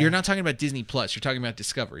 No, You're not talking about Disney Plus. You're talking about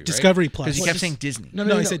Discovery, right? Discovery Plus. Because you kept saying Disney. No,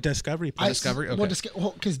 I said Discovery Plus. Discovery? Okay.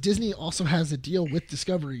 Well, because Disney also has a deal with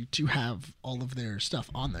Discovery to have all of their stuff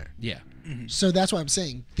on there. Yeah. So that's why I'm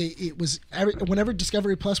saying whenever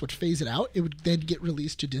Discovery Plus would phase it out, it would then get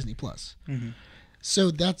released to Disney Plus. So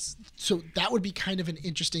that would be kind of an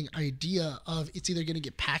interesting idea of it's either going to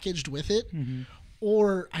get packaged with it,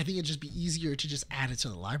 or I think it'd just be easier to just add it to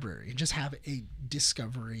the library and just have a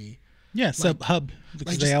Discovery. Yeah, sub hub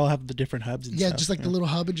because they all have the different hubs. And stuff. Just like the little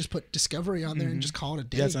hub, and just put Discovery on there and just call it a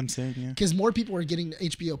day. That's what I'm saying. Yeah, because more people are getting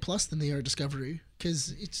HBO Plus than they are Discovery.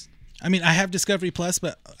 Because it's. I mean, I have Discovery Plus,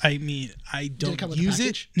 but I mean, I don't use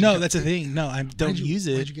it. No, that's the thing. No, I don't use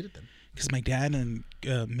it. Why'd you get it then? Because my dad and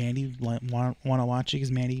Mandy want to watch it.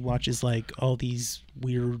 Because Mandy watches like all these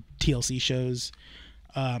weird TLC shows.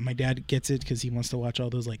 My dad gets it because he wants to watch all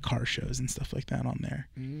those like car shows and stuff like that on there.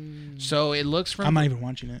 So it looks from... I'm not even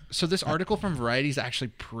watching it. So this article from Variety is actually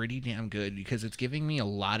pretty damn good because it's giving me a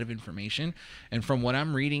lot of information. And from what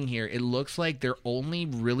I'm reading here, it looks like they're only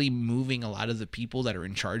really moving a lot of the people that are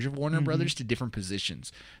in charge of Warner Brothers to different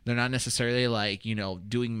positions. They're not necessarily like,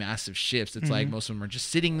 doing massive shifts. It's like most of them are just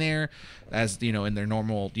sitting there as, in their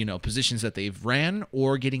normal, positions that they've ran,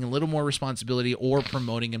 or getting a little more responsibility, or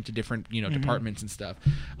promoting them to different, departments and stuff.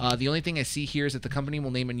 The only thing I see here is that the company will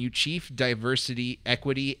name a new chief diversity,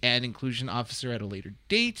 equity, and inclusion officer at a later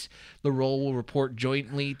date. The role will report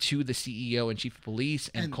jointly to the CEO and chief of police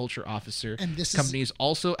and culture officer. And the company is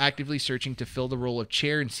also actively searching to fill the role of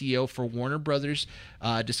chair and CEO for Warner Brothers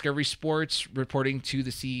Discovery Sports, reporting to the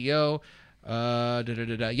CEO.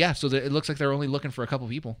 Yeah, so it looks like they're only looking for a couple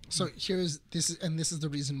people. So this is the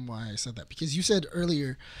reason why I said that, because you said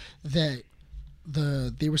earlier that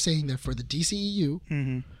they were saying that for the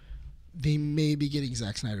DCEU, they may be getting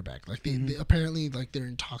Zack Snyder back. Like they apparently like they're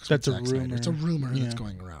in talks with Zack Snyder. It's a rumor that's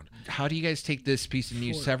going around. How do you guys take this piece of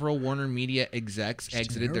news? Several Warner Media execs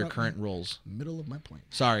exited their current roles. Middle of my point.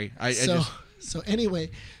 Sorry, but the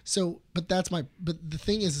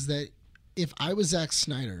thing is that if I was Zack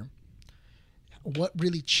Snyder, what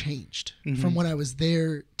really changed from when I was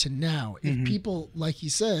there to now? If people, like he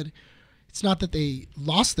said, it's not that they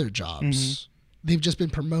lost their jobs. They've just been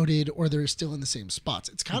promoted, or they're still in the same spots.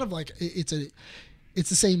 It's kind of like it's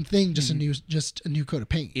the same thing, just a new coat of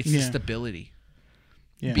paint. It's the stability.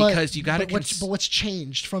 Yeah. Because you got to but what's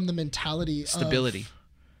changed from the mentality stability.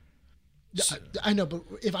 I know, but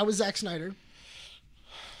if I was Zack Snyder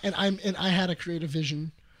and I had a creative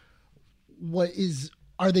vision,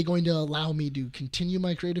 are they going to allow me to continue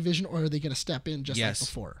my creative vision, or are they going to step in just like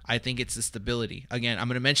before? I think it's the stability. Again, I'm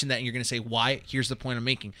going to mention that and you're going to say why. Here's the point I'm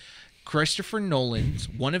making. Christopher Nolan's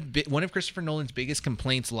one of Christopher Nolan's biggest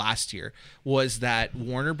complaints last year was that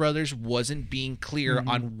Warner Brothers wasn't being clear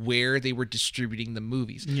on where they were distributing the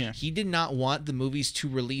movies. Yeah. He did not want the movies to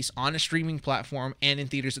release on a streaming platform and in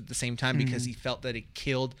theaters at the same time because he felt that it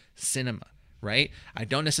killed cinema. Right? I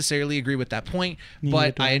don't necessarily agree with that point,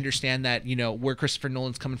 but I understand that, where Christopher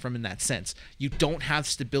Nolan's coming from in that sense. You don't have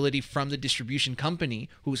stability from the distribution company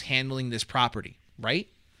who's handling this property, right?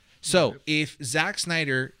 So if Zack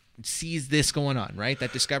Snyder sees this going on, right?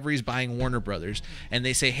 That Discovery is buying Warner Brothers, and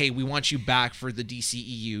they say, hey, we want you back for the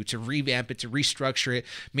DCEU to revamp it, to restructure it,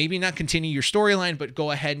 maybe not continue your storyline, but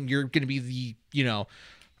go ahead and you're going to be the, you're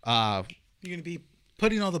going to be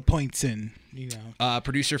putting all the points in,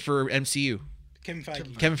 producer for MCU. Kevin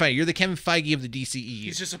Feige. Kevin Feige. You're the Kevin Feige of the DCEU.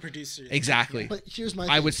 He's just a producer. Exactly. But here's my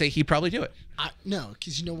thing. I would say he'd probably do it. No,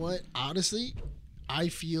 because you know what? Honestly, I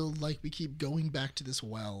feel like we keep going back to this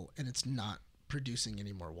well, and it's not producing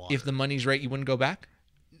any more water. If the money's right, you wouldn't go back?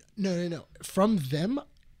 No. From them,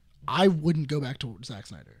 I wouldn't go back to Zack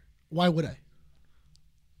Snyder. Why would I?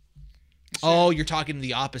 Oh, you're talking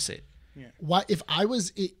the opposite. Yeah. Why? If I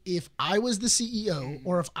was the CEO,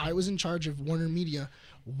 or if I was in charge of Warner Media,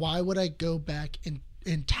 why would I go back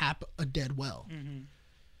and tap a dead well?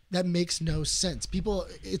 That makes no sense.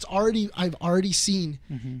 I've already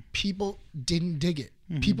seen people didn't dig it.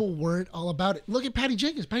 People weren't all about it. Look at Patty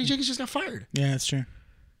Jenkins. Patty Jenkins just got fired. Yeah, that's true.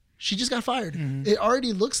 She just got fired. It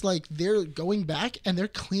already looks like they're going back and they're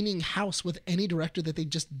cleaning house with any director that they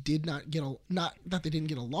just did not get, not that they didn't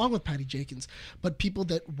get along with Patty Jenkins, but people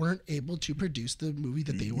that weren't able to produce the movie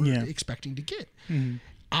that they were expecting to get.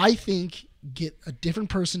 I think get a different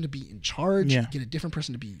person to be in charge, get a different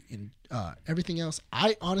person to be in everything else.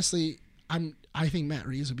 I think Matt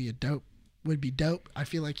Reeves would be dope. I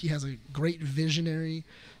feel like he has a great visionary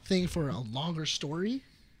thing for a longer story.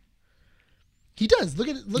 He does. Look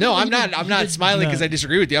at it. No, I'm not smiling because I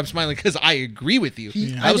disagree with you. I'm smiling because I agree with you.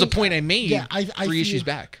 That was a point I made 3 issues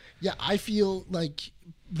back. Yeah, I feel like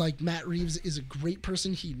Matt Reeves is a great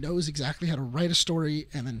person. He knows exactly how to write a story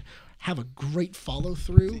and then have a great follow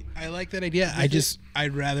through. I like that idea.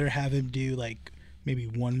 I'd rather have him do like maybe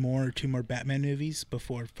 1 more or 2 more Batman movies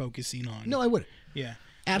before focusing on. No, I wouldn't. Yeah,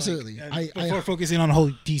 absolutely. Before focusing on the whole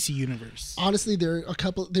DC universe. Honestly, there are a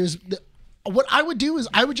couple. What I would do is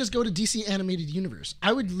I would just go to DC Animated Universe.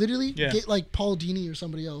 I would literally get like Paul Dini or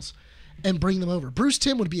somebody else and bring them over. Bruce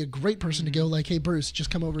Timm would be a great person to go like, hey, Bruce, just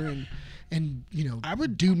come over and I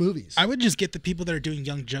would do movies. I would just get the people that are doing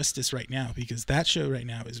Young Justice right now because that show right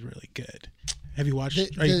now is really good. Have you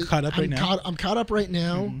watched? Are you caught up right now? I'm caught up right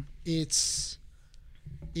now.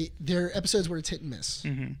 There are episodes where it's hit and miss.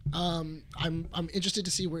 I'm interested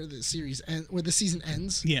to see where the season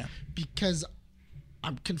ends. Yeah, because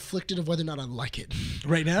I'm conflicted of whether or not I like it.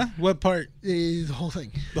 Right now? What part? The whole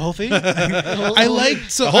thing. The whole thing? I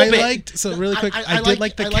liked really quick. I did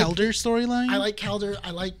like the Calder storyline. I like Calder. I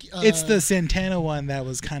like. It's the Santana one that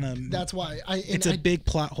was kind of. That's why it's a big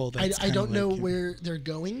plot hole. I don't know where they're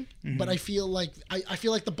going, but I feel like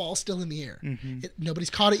the ball's still in the air. Nobody's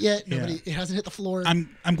caught it yet. It hasn't hit the floor.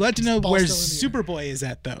 I'm glad to know where Superboy is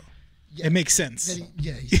at though. Yeah, it makes sense.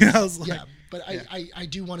 But I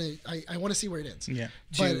do want to. I want to see where it ends. Yeah.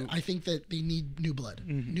 But I think that they need new blood.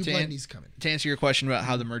 New blood needs coming. To answer your question about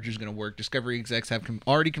how the merger is going to work, Discovery execs have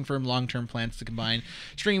already confirmed long-term plans to combine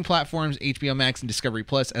streaming platforms HBO Max and Discovery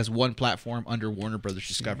Plus as one platform under Warner Brothers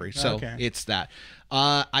Discovery. So it's that.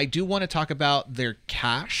 I do want to talk about their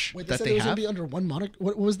cash that they said it was going to be under one moniker.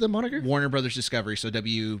 What was the moniker? Warner Brothers Discovery. So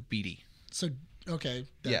WBD. So okay.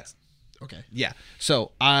 Yes. Okay. Yeah.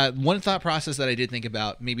 So one thought process that I did think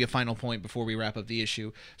about, maybe a final point before we wrap up the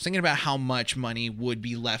issue, I was thinking about how much money would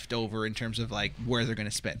be left over in terms of like where they're going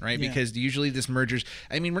to spend, right? Yeah. Because usually this mergers,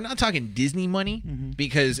 I mean, we're not talking Disney money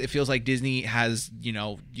because it feels like Disney has,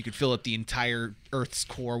 you could fill up the entire Earth's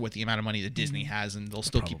core with the amount of money that Disney has and they'll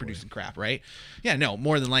still keep producing crap, right? Yeah, no,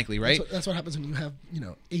 more than likely, right? That's what happens when you have,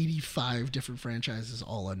 85 different franchises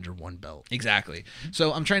all under one belt. Exactly.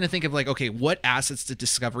 So I'm trying to think of like, okay, what assets did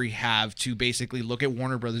Discovery have to basically look at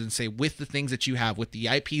Warner Brothers and say, with the things that you have, with the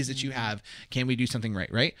IPs that you have, can we do something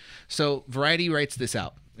right? So Variety writes this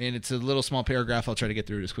out. and it's a little small paragraph. I'll try to get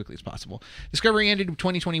through it as quickly as possible. Discovery ended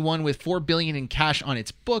 2021 with $4 billion in cash on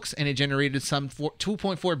its books, and it generated some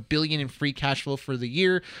 $2.4 billion in free cash flow for the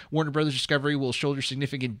year. Warner Brothers Discovery will shoulder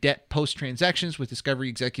significant debt post-transactions, with Discovery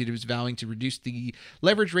executives vowing to reduce the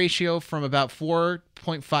leverage ratio from about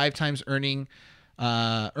 4.5 times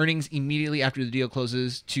earnings immediately after the deal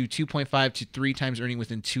closes to 2.5 to 3 times earning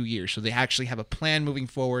within 2 years. So they actually have a plan moving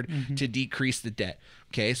forward to decrease the debt.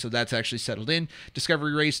 Okay, so that's actually settled in.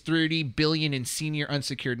 Discovery raised $30 billion in senior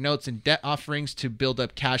unsecured notes and debt offerings to build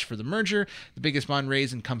up cash for the merger, the biggest bond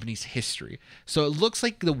raise in company's history. So it looks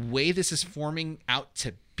like the way this is forming out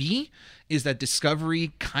to be is that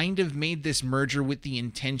Discovery kind of made this merger with the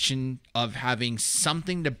intention of having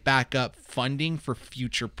something to back up funding for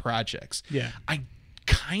future projects. Yeah. I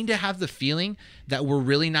kind of have the feeling that we're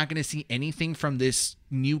really not going to see anything from this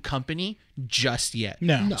new company just yet.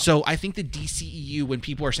 No. So I think the DCEU, when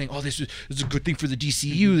people are saying, "Oh, this is a good thing for the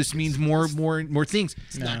DCEU. This means more things,"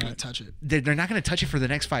 It's not going to touch it. they're not going to touch it for the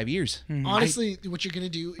next 5 years. Honestly, what you're going to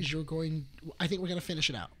do is I think we're going to finish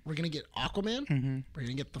it out. We're going to get Aquaman. We're going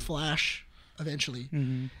to get The Flash eventually.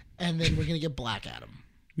 And then we're going to get Black Adam.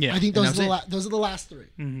 Yeah. I think And those that's are the last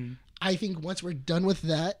 3. I think once we're done with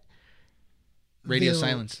that, Radio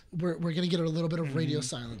silence. We're going to get a little bit of radio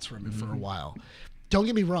silence from it for a while. Don't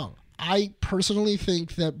get me wrong. I personally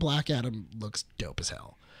think that Black Adam looks dope as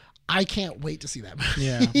hell. I can't wait to see that movie.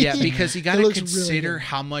 Yeah. Yeah, because you got to looks consider really good.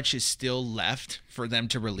 how much is still left for them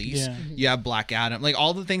to release. Yeah. You have Black Adam, like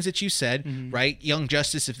all the things that you said, right? Young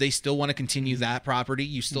Justice, if they still want to continue that property,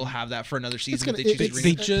 you still have that for another season. gonna- if they choose to it's-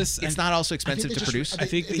 renew. They just It's not also expensive to produce. I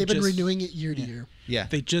think they've they been just- renewing it year to year. Yeah.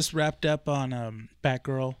 They just wrapped up on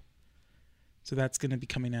Batgirl, so that's going to be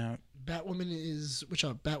coming out. Batwoman is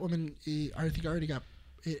Batwoman. I think already got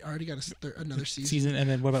another season. Season, and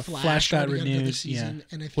then what about Flash got already another renewed? season, Yeah.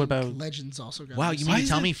 and I think What about Legends also got. Wow, another you season. mean to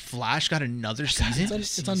tell me Flash got another season?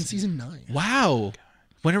 It's on season 9. Wow.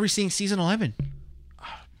 When are we seeing season 11?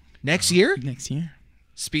 Next year? next year?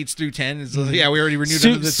 Speeds through 10. Yeah, we already renewed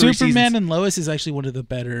under the 3 Superman seasons. and Lois is actually one of the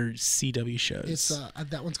better CW shows. It's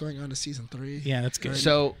that one's going on to season 3. yeah, that's good.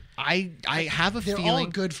 So I have a They're all feeling.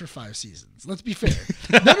 good for 5 seasons. Let's be fair.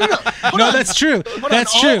 No. Hold no, on. that's true.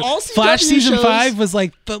 That's All- true. all Flash CW season shows- 5 was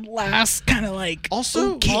like the last kind of like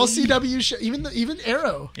Also, okay. All CW show, even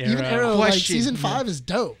Arrow. Even Arrow. Arrow, like Question. season 5 is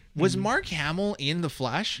dope. was Mark Hamill in The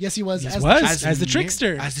Flash? Yes, he was. Yes, as was. the As the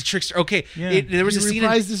trickster. As the trickster. Okay. Yeah. There was a scene.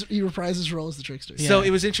 he reprised his role as the trickster. So Yeah.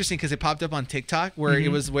 it was interesting because it popped up on TikTok where it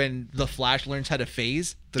was when the Flash learns how to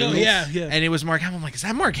phase through. Oh, yeah, yeah. And it was Mark Hamill. I'm like, is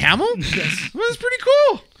that Mark Hamill? Yes. Well, that's pretty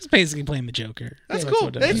cool. It's basically playing the Joker. That's Yeah, cool.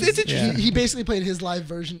 what it is. It's interesting. He basically played his live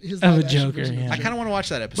version, his Of live a action Joker, version of yeah. I kind of want to watch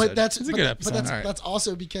that episode. But that's It's a good episode. But Alright. that's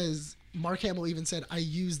also because Mark Hamill even said I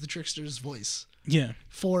used the trickster's voice Yeah.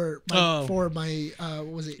 for my what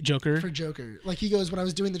was it Joker? for Joker. Like he goes when I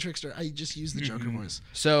was doing the trickster, I just used the Joker voice.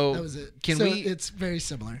 so That was it. Can So we? It's very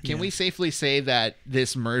similar. Can we safely say that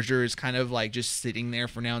this merger is kind of like just sitting there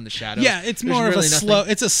for now in the shadows? Yeah, it's There's more of really a nothing- slow.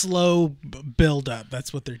 It's a slow build up.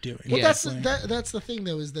 That's what they're doing. Well, Yeah. that's the thing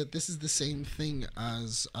though, is that this is the same thing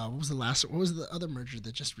as what was the other merger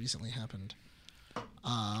that just recently happened?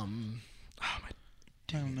 I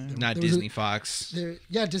don't know. Not There was Disney Fox.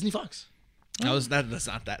 Disney Fox. That's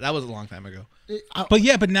not that. That was a long time ago.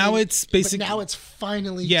 But now it's basically. But now it's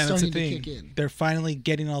finally yeah, that's the starting to thing. kick in. They're finally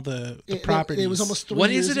getting all the properties. It was almost 3 What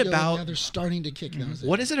years is it ago, and about- now they're starting to kick. That was it.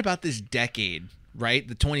 What is it about this decade, right?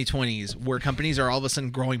 The 2020s, where companies are all of a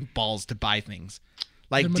sudden growing balls to buy things.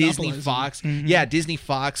 Like They're Disney, monopolizing. Fox. Yeah, Disney,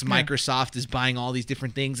 Fox, Microsoft is buying all these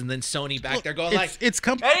different things, and then Sony back there going like, it's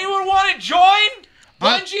anyone want to join?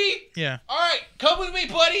 Bungie? Yeah. All right, come with me,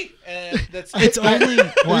 buddy. And that's It's only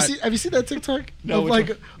what? Have you seen that TikTok? No, Of which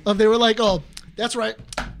like, they were like, oh, that's right,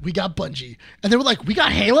 we got Bungie, and they were like, we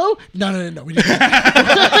got Halo. No, we didn't.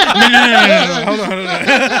 Hold on.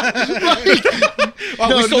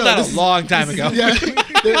 Oh, we sold that this a is- long time ago. Yeah,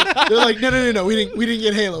 they're like, no, we didn't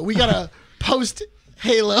get Halo. We got a post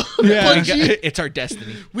Halo Yeah. Bungie. It's our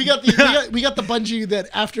destiny. We got the Bungie that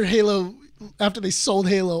after Halo. After they sold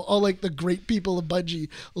Halo, all like the great people of Bungie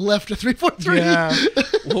left to 343. Yeah.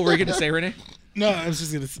 What were you gonna say, Renee? No, I was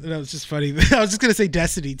just gonna. That was just funny. I was just gonna say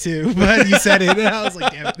Destiny too, but you said it, and I was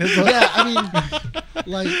like, damn it. Yeah, I mean,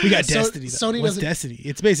 like We got So- Destiny. Though. Sony What's doesn't. Destiny?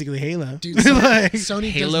 It's basically Halo. Dude, Sony, Like- Sony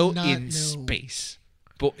Halo does not in know. space.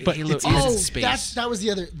 But Halo it's- is in Oh, space. that was the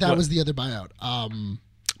other. That was the other buyout.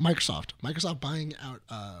 Microsoft buying out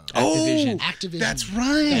Activision. Activision. That's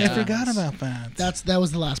right. Yeah. I forgot about that. That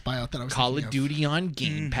was the last buyout that I was. Call thinking of of. Duty on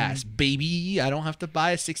Game Pass, baby. I don't have to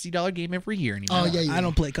buy a $60 game every year anymore. Oh yeah, I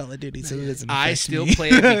don't play Call of Duty, so it doesn't. I affect still me. play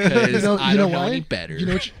it because I You know don't know why? any better. You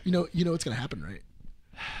know what's gonna happen, right?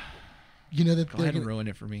 You know that Go they're ahead and gonna, ruin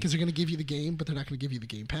it for me. because they're gonna give you the game, but they're not gonna give you the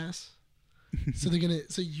Game Pass. So they're gonna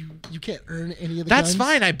you can't earn any of the. That's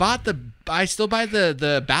guns. fine. I still buy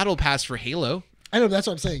the battle pass for Halo. I know, that's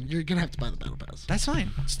what I'm saying. You're gonna have to buy the battle pass That's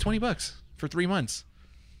fine. It's $20 for 3 months.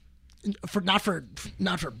 for not for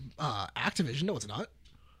Activision. No, it's not.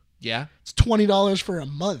 Yeah. It's $20 for a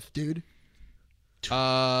month, dude.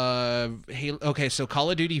 Halo, okay, so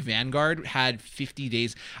Call of Duty Vanguard had 50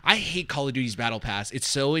 days. I hate Call of Duty's battle pass. It's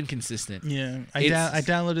so inconsistent. Yeah, I It's-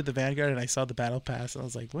 downloaded the Vanguard and I saw the battle pass. I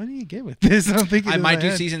was like, what do you get with this? I'm thinking I in might my do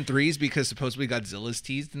head. season 3s because supposedly Godzilla's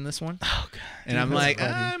teased in this one. Oh god. And I'm that's like,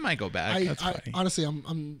 funny. I might go back. That's funny. Honestly,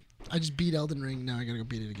 I just beat Elden Ring. Now I gotta go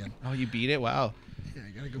beat it again. Oh, you beat it? Wow. Yeah,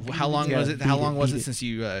 I gotta go. Beat How it long again. was it? How beat long it, was beat it it. since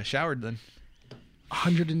you showered then?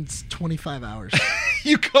 125 hours.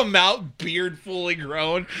 You come out beard fully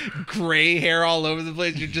grown, gray hair all over the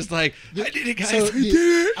place. You're just like, I did it, guys.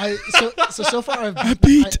 So far I've I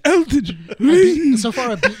beat Elden Ring.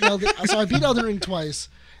 I beat Elden Ring twice,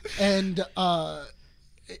 and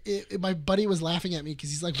my buddy was laughing at me because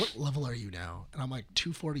he's like, "What level are you now?" And I'm like,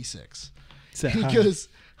 246. Is that He high? goes,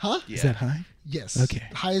 "Huh?" Is that high? Yes. Okay.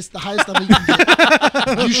 The highest level you can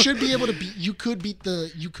get. You should be able to beat. You could beat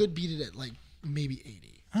it at like maybe 80.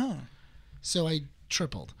 Oh. So I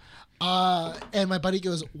tripled. And my buddy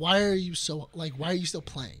goes, why are you still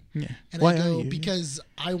playing? Yeah. And Why I are go, you? because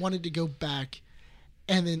I wanted to go back,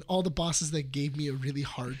 and then all the bosses that gave me a really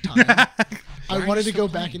hard time, I wanted to go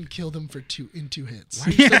back and kill them in two hits. Why are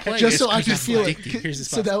you still playing? Just It's so I 'cause could it's feel addicting. it. Here's the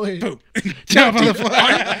So spot. that way, Boom. Jump on the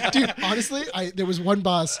floor. dude, honestly, there was one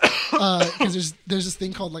boss, because there's this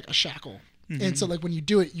thing called like a shackle. And so like when you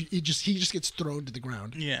do it, he just gets thrown to the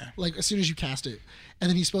ground. Yeah. Like as soon as you cast it, and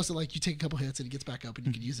then he's supposed to like you take a couple hits and he gets back up and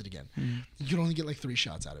you can use it again. You can only get like 3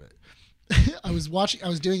 shots out of it. I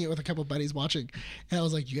was doing it with a couple of buddies watching, and I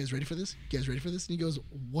was like, "You guys ready for this? You guys ready for this?" And he goes,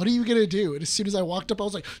 "What are you gonna do?" And as soon as I walked up, I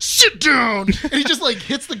was like, "Sit down!" And he just like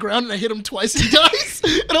hits the ground, and I hit him twice, and he dies.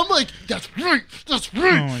 And I'm like, "That's right, that's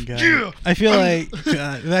right." Oh my god. Yeah. I feel like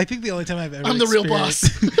I think the only time I've ever I'm the real boss.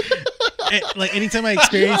 Like anytime I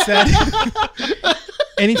experience that,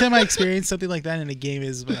 anytime I experience something like that in a game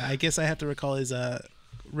is, I guess I have to recall is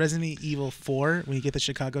Resident Evil 4 when you get the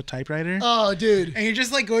Chicago typewriter. Oh, dude. And you're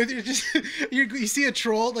just like going through, you see a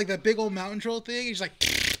troll, like that big old mountain troll thing. And you're just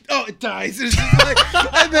like, oh, it dies. It's just like,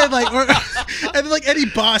 and then like any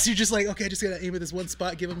boss, you're just like, okay, I just gotta aim at this one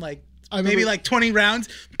spot, give him like maybe like 20 rounds.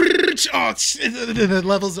 Oh, the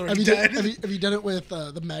levels are already dead. Have you done it with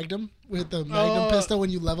the Magnum? With the Magnum pistol when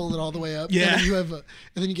you level it all the way up? Yeah. And then you have and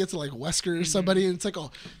then you get to like Wesker or somebody, and it's like, oh,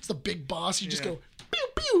 it's the big boss. You just go pew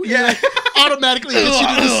pew. And Yeah. it, like, automatically gets you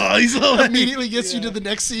to this, He's like- immediately gets you to the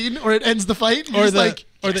next scene, or it ends the fight. And or you're the just like,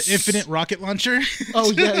 or yes. the infinite rocket launcher.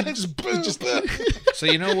 Oh yeah, it just So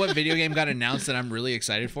you know what video game got announced that I'm really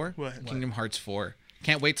excited for? What? Kingdom Hearts 4.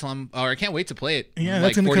 Can't wait to play it. Yeah, I'm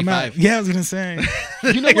that's like gonna 45. come out. Yeah, I was gonna say.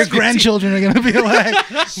 You know Your what? grandchildren are gonna be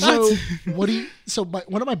like, So what do you? So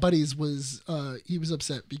one of my buddies was he was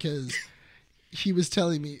upset because he was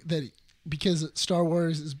telling me that because Star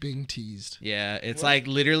Wars is being teased. Yeah, it's like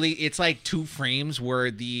literally, it's like 2 frames where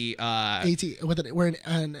the Where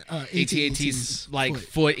an AT&T's like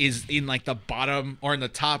foot is in like the bottom or in the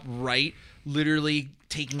top right, literally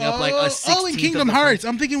taking up like a 16th in of Kingdom the frame. Hearts.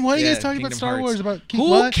 I'm thinking, why are you Yeah, guys talking about Kingdom Star Hearts. Wars? About Who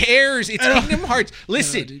what? cares? It's Kingdom Hearts.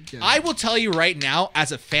 Listen, dude, yeah. I will tell you right now,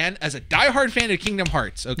 as a diehard fan of Kingdom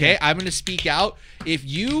Hearts, okay, I'm going to speak out. If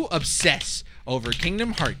you obsess over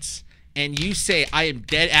Kingdom Hearts and you say I am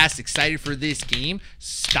dead ass excited for this game,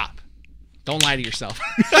 stop. Don't lie to yourself.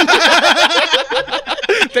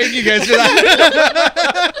 Thank you guys for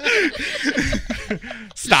that.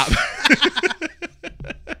 Stop.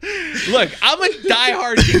 Look, I'm a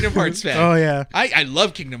diehard Kingdom Hearts fan. Oh yeah. I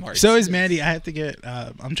love Kingdom Hearts. So is Mandy. I have to get.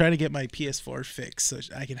 I'm trying to get my PS4 fixed so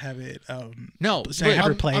I can have it. No, so I have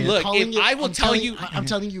her play it. look, calling if I will I'm tell telling- you- I'm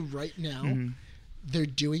telling you right now, they're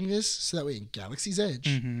doing this so that way in Galaxy's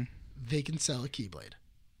Edge, they can sell a Keyblade.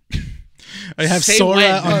 I have Say Sora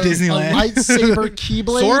when. on A Disneyland. lightsaber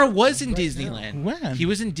Keyblade. Sora was in Disneyland. When? He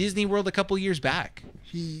was in Disney World a couple years back.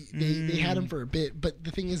 They had him for a bit, but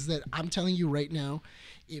the thing is that I'm telling you right now,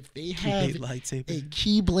 if they have Keyblade lightsaber. a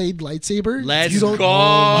Keyblade lightsaber, Let's you don't,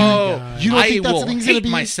 go. You don't I think that will thing's hate gonna be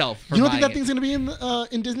myself for You don't think buying that thing's gonna be in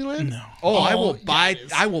Disneyland? No. Oh, I will yeah, buy. it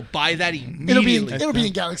is. I will buy that immediately. It'll be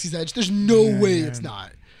in Galaxy's Edge. There's no way it's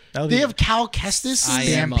not. That'll They be- have Cal Kestis I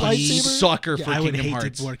in am a lightsaber. sucker for I would Kingdom hate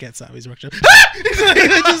Hearts. to work at Savi's workshop.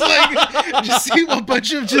 just see a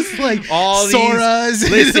bunch of just like All these- Soras.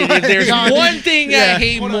 Listen, if there's Yeah, dude. one thing I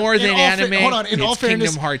hate Hold on. more In than all fa- anime, hold on. In it's all fairness,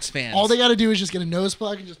 Kingdom Hearts fans. All they got to do is just get a nose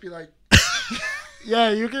plug and just be like,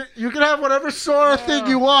 Yeah, you can have whatever Sora thing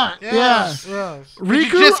you want. Yes, Yeah. yes.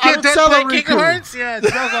 Riku, Just I get don't sell a Dead Play Kingdom Riku. Hearts? Yeah, it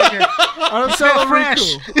smells like it. I don't sell a fresh.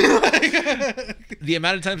 Riku. The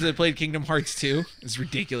amount of times I played Kingdom Hearts 2 is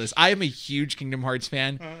ridiculous. I am a huge Kingdom Hearts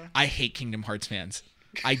fan. I hate Kingdom Hearts fans.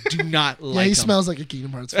 I do not like Yeah, he them. smells like a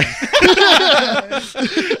Kingdom Hearts fan.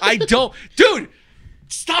 I don't. Dude,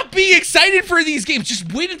 stop being excited for these games.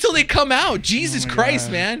 Just wait until they come out. Jesus Christ,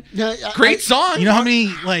 God. man. Yeah, Great song. You know how many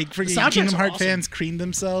like freaking soundtracks Kingdom are Hearts awesome. fans creamed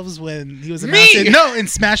themselves when he was Me! announced? No, in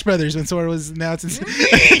Smash Brothers when Sora was announced. Do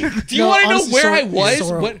you No, want to know honestly, where Sora- I was?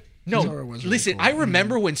 Sora- What? No, Sora was really listen. cool. I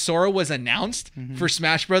remember when Sora was announced for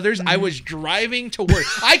Smash Brothers. I was driving to work.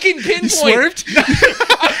 I can pinpoint. You swerved?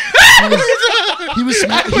 He was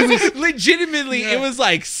Legitimately, it was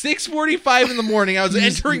like 6:45 in the morning. I was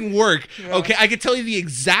entering work. Okay, I could tell you the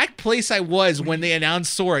exact place I was when they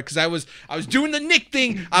announced Sora because I was doing the Nick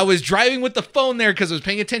thing. I was driving with the phone there because I was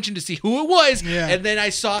paying attention to see who it was. Yeah. And then I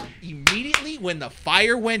saw immediately when the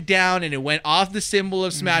fire went down and it went off the symbol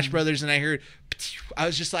of Smash Brothers, and I heard, I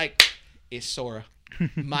was just like, "It's Sora."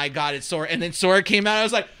 My God, it's Sora. And then Sora came out. I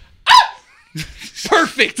was like, "Ah!"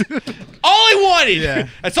 Perfect. All I wanted. Yeah.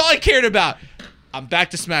 That's all I cared about. I'm back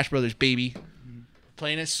to Smash Brothers, baby.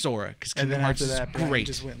 Playing as Sora because And Kingdom then Hearts after is that, Brian great.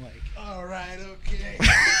 just went like, "All right, okay,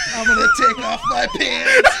 I'm gonna take off my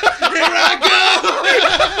pants. Here I go."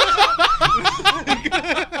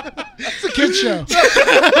 It's a kid show.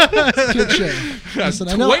 It's a kid show. Listen,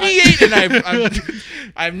 I know. 28, and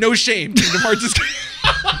I have no shame. Kingdom Hearts is.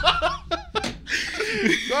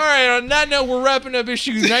 All right, on that note, we're wrapping up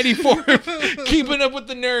issue 94. Keeping up with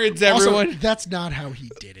the nerds, everyone. Also, that's not how he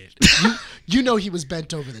did it. You know he was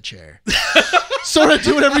bent over the chair. Sora,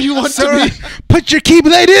 do whatever you want Sora, to be. put your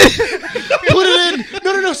Keyblade in. Put it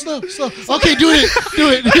in. No, slow. Okay, do it.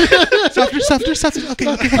 Softer.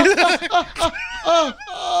 Okay.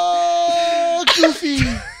 Oh, Goofy.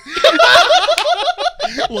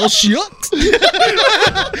 Well, shucks.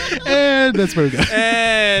 And that's where we go.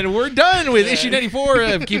 And we're done with issue 94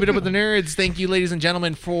 of Keeping Up with the Nerds. Thank you, ladies and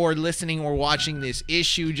gentlemen, for listening or watching this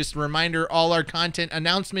issue. Just a reminder, all our content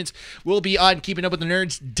announcements will be on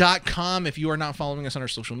keepingupwiththenerds.com. If you are not following us on our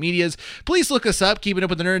social medias, please look us up, Keeping Up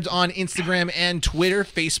with the Nerds, on Instagram and Twitter,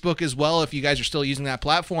 Facebook as well, if you guys are still using that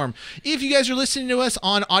platform. If you guys are listening to us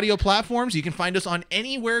on audio platforms, you can find us on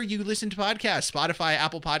anywhere you listen to podcasts, Spotify,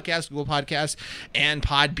 Apple Podcasts, Google Podcasts, and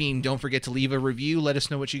Podbean. Don't forget to leave a review. Let us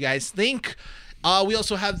know what you guys think. We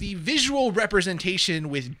also have the visual representation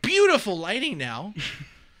with beautiful lighting now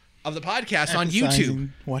of the podcast on YouTube.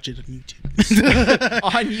 Watch it on YouTube.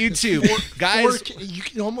 On YouTube. Guys, You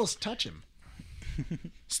can almost touch him.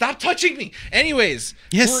 stop touching me. Anyways.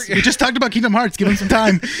 Yes, we just talked about Kingdom Hearts. Give him some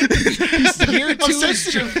time. Year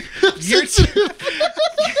two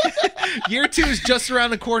Year 2 is just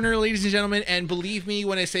around the corner, ladies and gentlemen, and believe me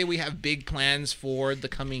when I say we have big plans for the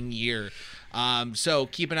coming year. So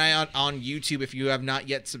keep an eye out on YouTube. If you have not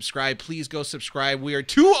yet subscribed, please go subscribe. We are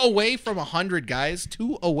 2 away from 100, guys.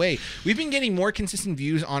 2 away. We've been getting more consistent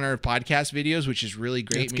views on our podcast videos, which is really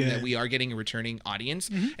great. That's Meaning good. that we are getting a returning audience,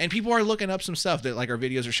 and people are looking up some stuff that, like, our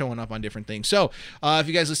videos are showing up on different things. So if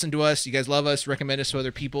you guys listen to us, you guys love us, recommend us to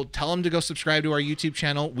other people, tell them to go subscribe to our YouTube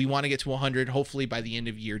channel. We want to get to 100, hopefully by the end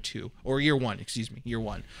of year 2 or year 1. Excuse me, year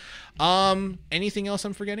 1. Anything else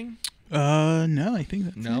I'm forgetting? No, I think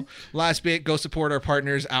that's No. it. Last bit, go support our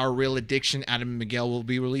partners, Our Real Addiction. Adam and Miguel will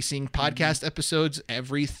be releasing podcast episodes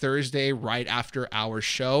every Thursday right after our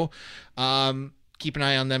show. Keep an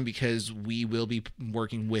eye on them because we will be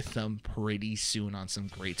working with them pretty soon on some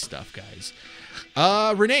great stuff, guys.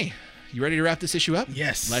 Renee, you ready to wrap this issue up?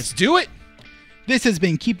 Yes. Let's do it. This has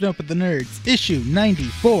been Keeping Up with the Nerds, issue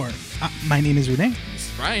 94. My name is Renee.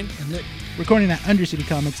 This is Brian. And Nick. Recording at Undercity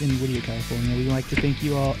Comics in Whittier, California. We'd like to thank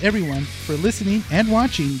you all, everyone, for listening and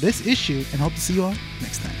watching this issue, and hope to see you all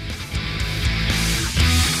next time.